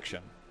an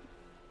action.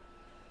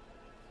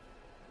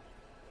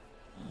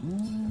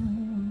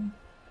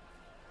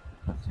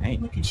 Hey,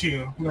 Look at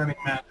you, learning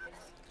magic.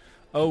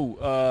 Oh,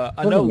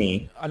 I Look at know.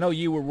 me. I know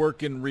you were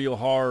working real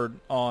hard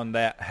on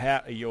that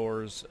hat of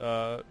yours,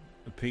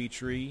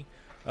 Petrie,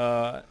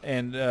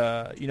 and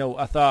you know,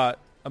 I thought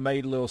I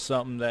made a little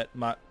something that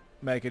might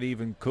make it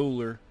even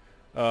cooler,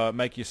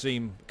 make you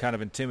seem kind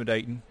of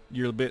intimidating.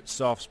 You're a bit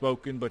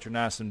soft-spoken, but you're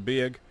nice and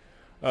big.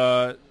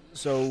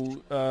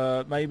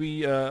 So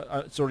maybe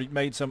I sort of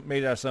made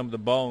out of some of the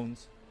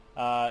bones.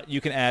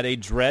 You can add a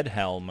Dread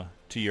Helm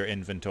to your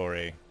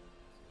inventory.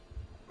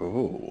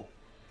 Ooh.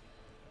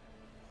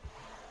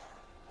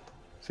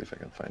 See if I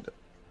can find it.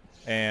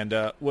 And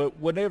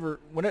whenever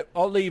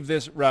I'll leave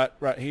this right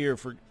here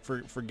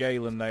for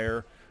Galen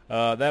there.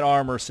 That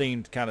armor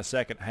seemed kind of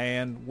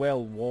secondhand,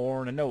 well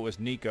worn. I know it was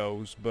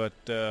Nico's,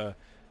 but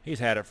he's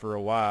had it for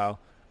a while.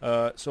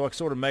 So I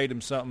sort of made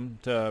him something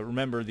to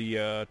remember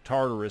the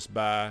Tartarus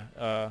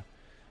by.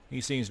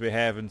 He seems to be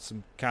having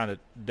some kind of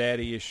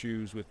daddy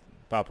issues with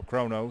Papa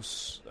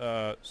Kronos,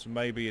 so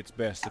maybe it's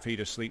best if he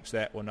just sleeps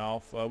that one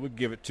off. We'll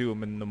give it to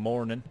him in the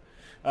morning.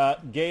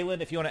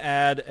 Galen, if you want to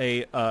add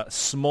a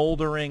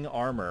Smoldering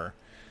Armor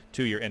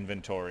to your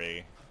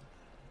inventory.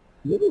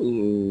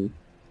 Ooh.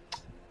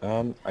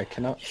 I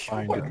cannot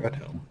find a dread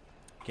helm.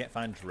 Can't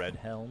find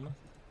Dreadhelm.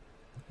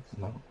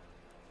 No.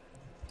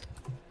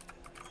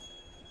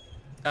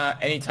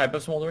 Any type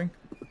of smoldering?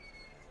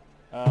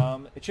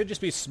 It should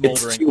just be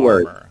smoldering 2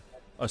 words. armor.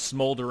 A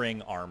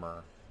smoldering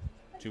armor.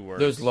 2 words.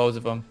 There's loads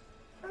of them.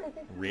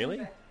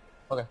 Really?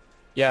 Okay.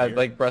 Yeah, Weird.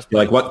 like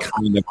breastplate. Like what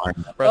kind of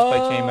armor?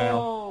 Breastplate chainmail.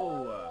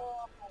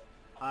 Oh,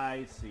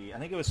 I see. I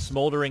think it was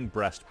smoldering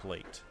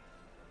breastplate.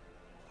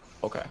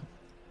 Okay.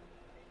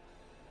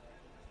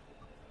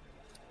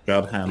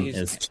 Dreadhelm These-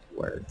 is 2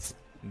 words.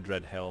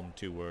 Dreadhelm,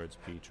 2 words,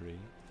 Petrie.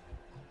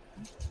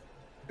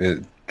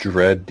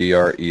 Dread,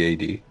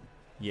 D-R-E-A-D.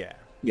 Yeah.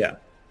 Yeah.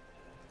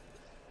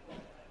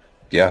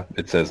 Yeah,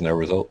 it says no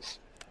results.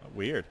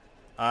 Weird.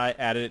 I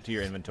added it to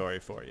your inventory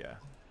for you.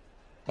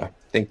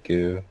 Thank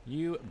you.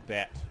 You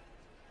bet.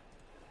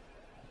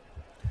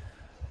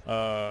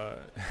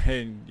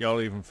 And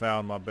y'all even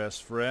found my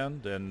best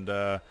friend,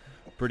 and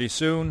pretty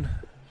soon,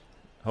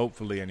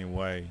 hopefully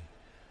anyway,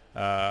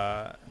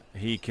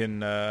 he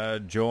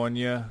can join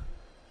you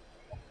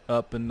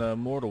up in the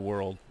mortal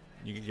world.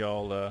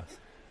 Y'all, at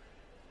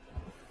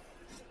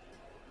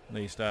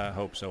least I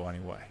hope so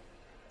anyway.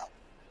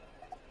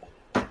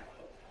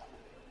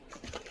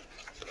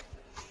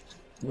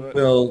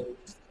 Well,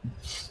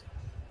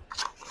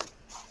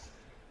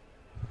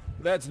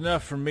 That's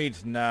enough for me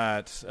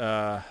tonight.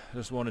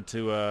 Just wanted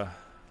to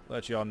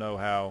let y'all know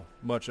how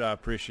much I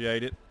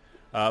appreciate it.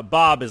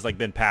 Bob has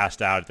been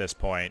passed out at this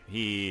point.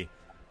 He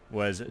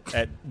was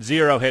at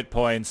 0 hit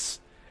points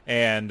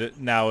and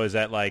now is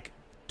at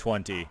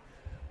 20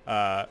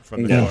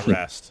 from the short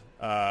rest.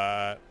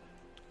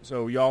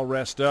 So y'all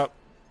rest up.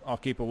 I'll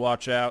keep a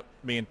watch out.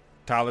 Me and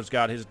Tyler's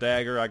got his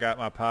dagger. I got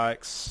my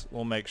pikes.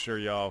 We'll make sure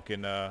y'all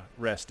can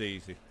rest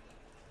easy.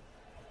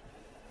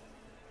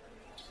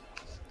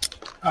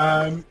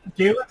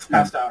 Galen's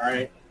passed out,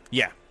 right?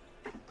 Yeah.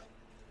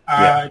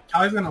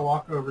 Callie's gonna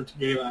walk over to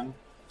Galen,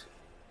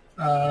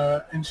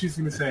 and she's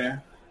gonna say,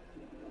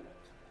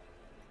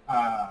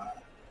 "I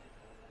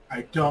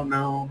don't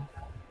know.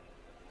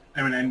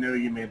 I mean, I know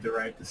you made the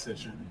right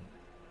decision,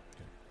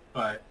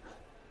 but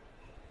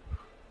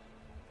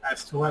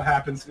as to what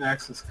happens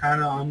next is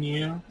kind of on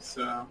you.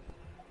 So,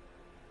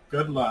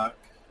 good luck.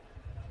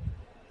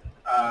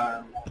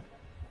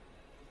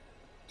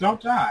 Don't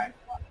die."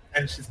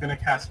 And she's going to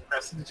cast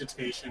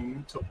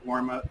Prestidigitation to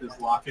warm up his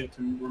locket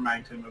to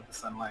remind him of the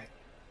sunlight.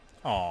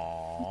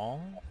 Aww.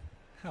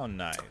 How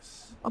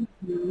nice. And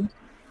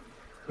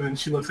then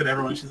she looks at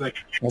everyone. She's like,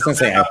 I was gonna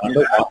say, I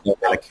wonder what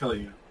I'll kill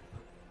you.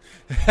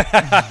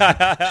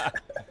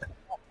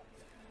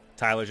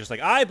 Tyler's just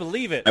I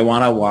believe it. I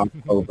want to walk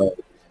over.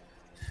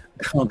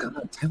 Oh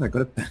God, Tyler, go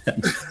to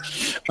bed.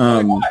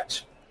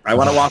 Watch. I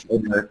want to walk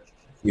over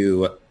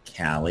to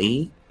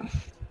Callie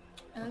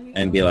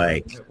and be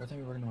like, I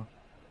think we're gonna.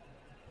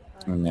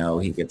 "Oh no,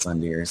 he gets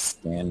under your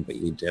skin, but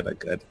you did a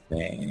good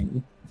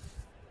thing."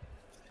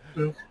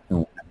 Who?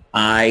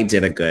 I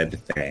did a good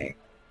thing.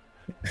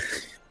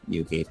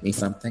 You gave me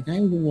something I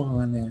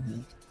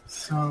wanted.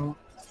 So,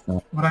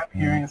 what I'm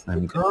hearing is the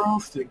I'm-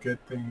 girls did good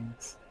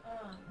things,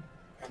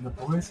 and the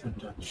boys have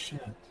done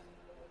shit.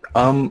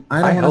 I don't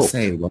want to hope.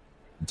 say what.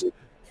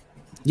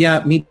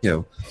 Yeah, me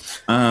too.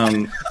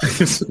 And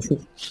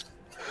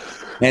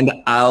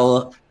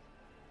I'm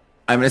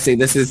going to say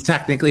this is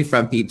technically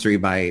from Petrie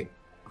by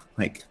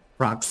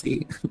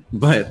proxy,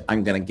 but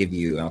I'm going to give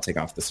you, I'll take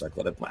off the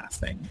circleted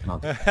blasting. And I'll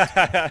do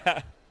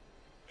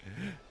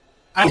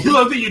I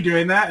love that you're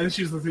doing that, and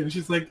she's listening.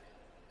 She's like,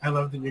 "I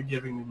love that you're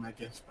giving me my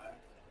gift back."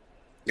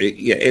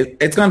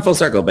 it's gone full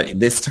circle, but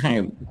this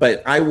time,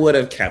 but I would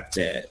have kept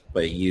it,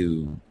 but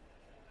you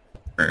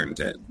earned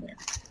it.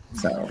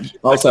 So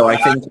also, I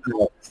Say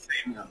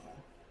no.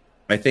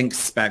 think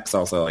Specs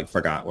also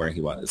forgot where he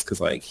was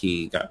because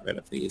he got rid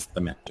of the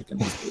magic in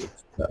his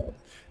boots. So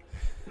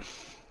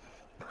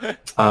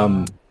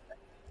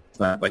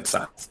that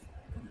sucks,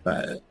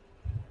 but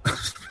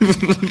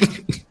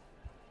it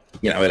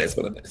is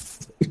what it is.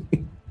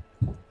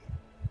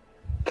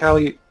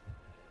 Callie,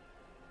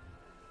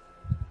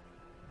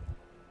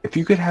 if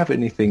you could have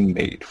anything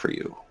made for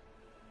you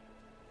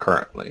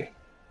currently,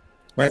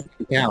 Right,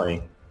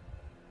 Callie.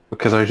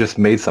 because I just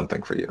made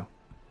something for you.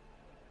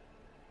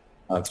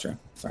 Oh, that's true.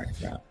 Sorry, I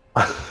forgot.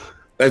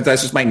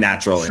 That's just my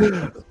natural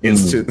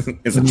instinct.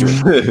 Is it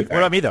true? What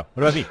about me, though?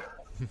 What about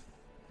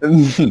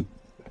me?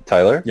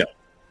 Tyler? Yeah.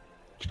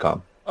 Just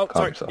calm. Oh, Calm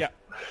sorry. yourself. Yeah.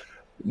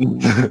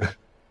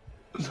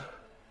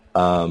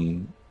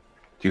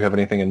 Do you have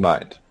anything in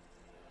mind?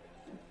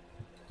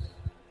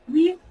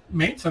 You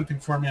made something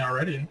for me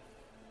already.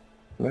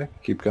 Okay,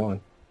 keep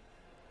going.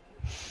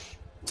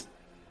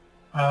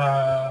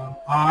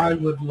 I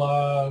would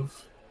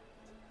love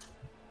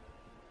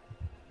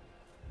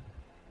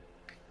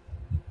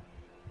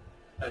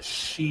a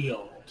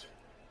shield.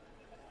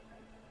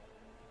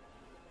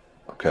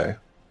 Okay.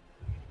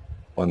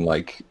 One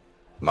like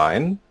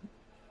mine?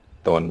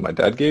 The one my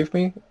dad gave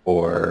me?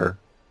 Or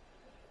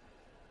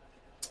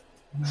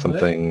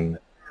something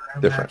Let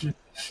your different?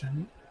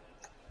 imagination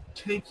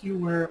take you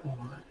where it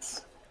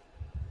wants.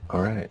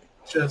 All right.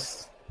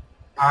 Just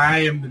I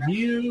am the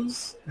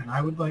muse, and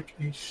I would like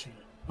a shield.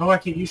 Oh, I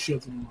can't use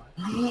shields anymore.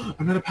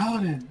 I'm not a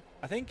paladin.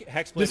 I think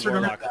Hexblade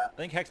Disregard Warlocks. that. I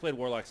think Hexblade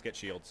Warlocks get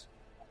shields.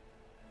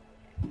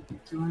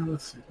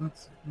 Let's see.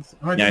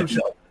 Oh, Yeah,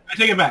 I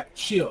take it back.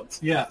 Shields,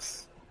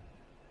 yes.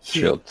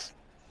 Shields.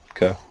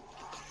 Okay.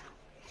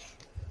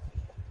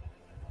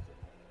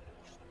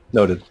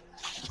 Noted.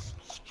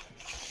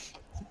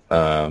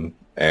 And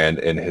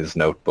in his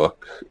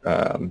notebook,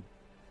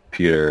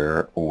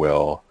 Peter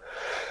will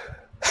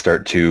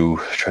start to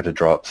try to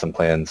draw up some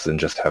plans and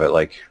just have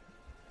it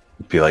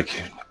be like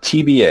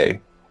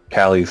TBA,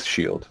 Callie's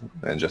shield,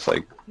 and just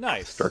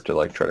Nice. start to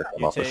try to come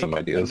You up with take some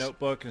ideas. a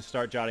notebook and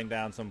start jotting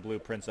down some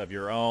blueprints of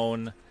your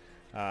own.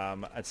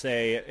 I'd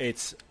say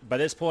it's by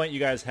this point you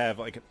guys have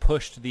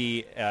pushed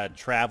the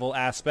travel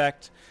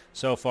aspect.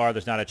 So far,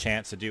 there's not a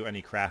chance to do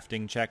any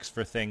crafting checks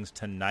for things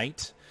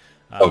tonight.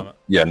 Oh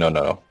yeah,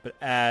 no. But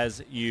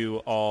as you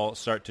all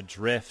start to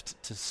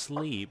drift to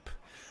sleep,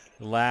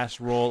 the last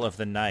roll of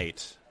the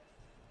night,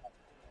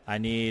 I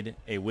need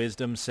a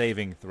wisdom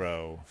saving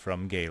throw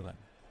from Galen.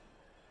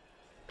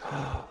 Here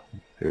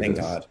it Thank is.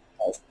 God.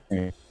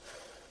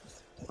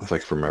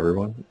 It's from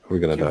everyone. Are we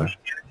gonna die?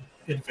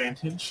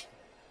 Advantage.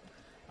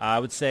 I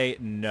would say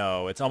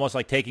no. It's almost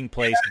like taking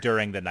place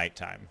during the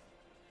nighttime.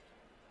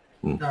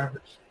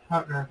 Garbage.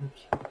 Hot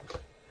garbage.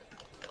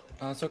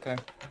 It's okay.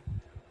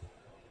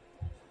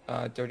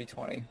 Dirty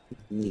 20.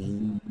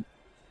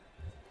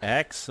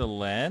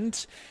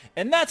 Excellent.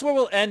 And that's where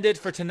we'll end it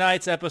for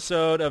tonight's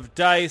episode of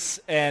Dice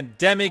and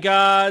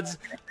Demigods.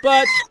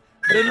 But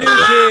the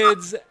new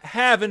kids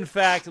have, in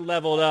fact,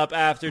 leveled up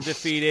after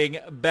defeating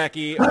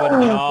Becky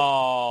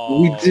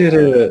Banal. We did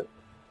it.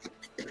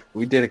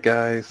 We did it,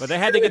 guys. But they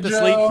had to get to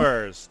sleep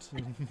first.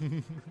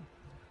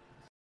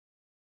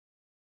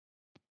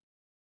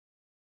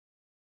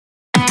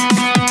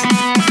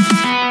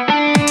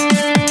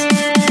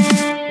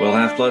 Well,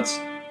 Half-Bloods,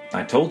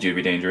 I told you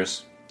it'd be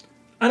dangerous.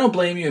 I don't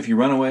blame you if you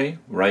run away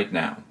right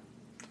now.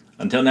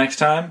 Until next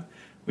time,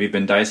 we've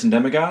been Dice and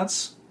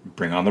Demigods.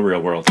 Bring on the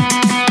real world.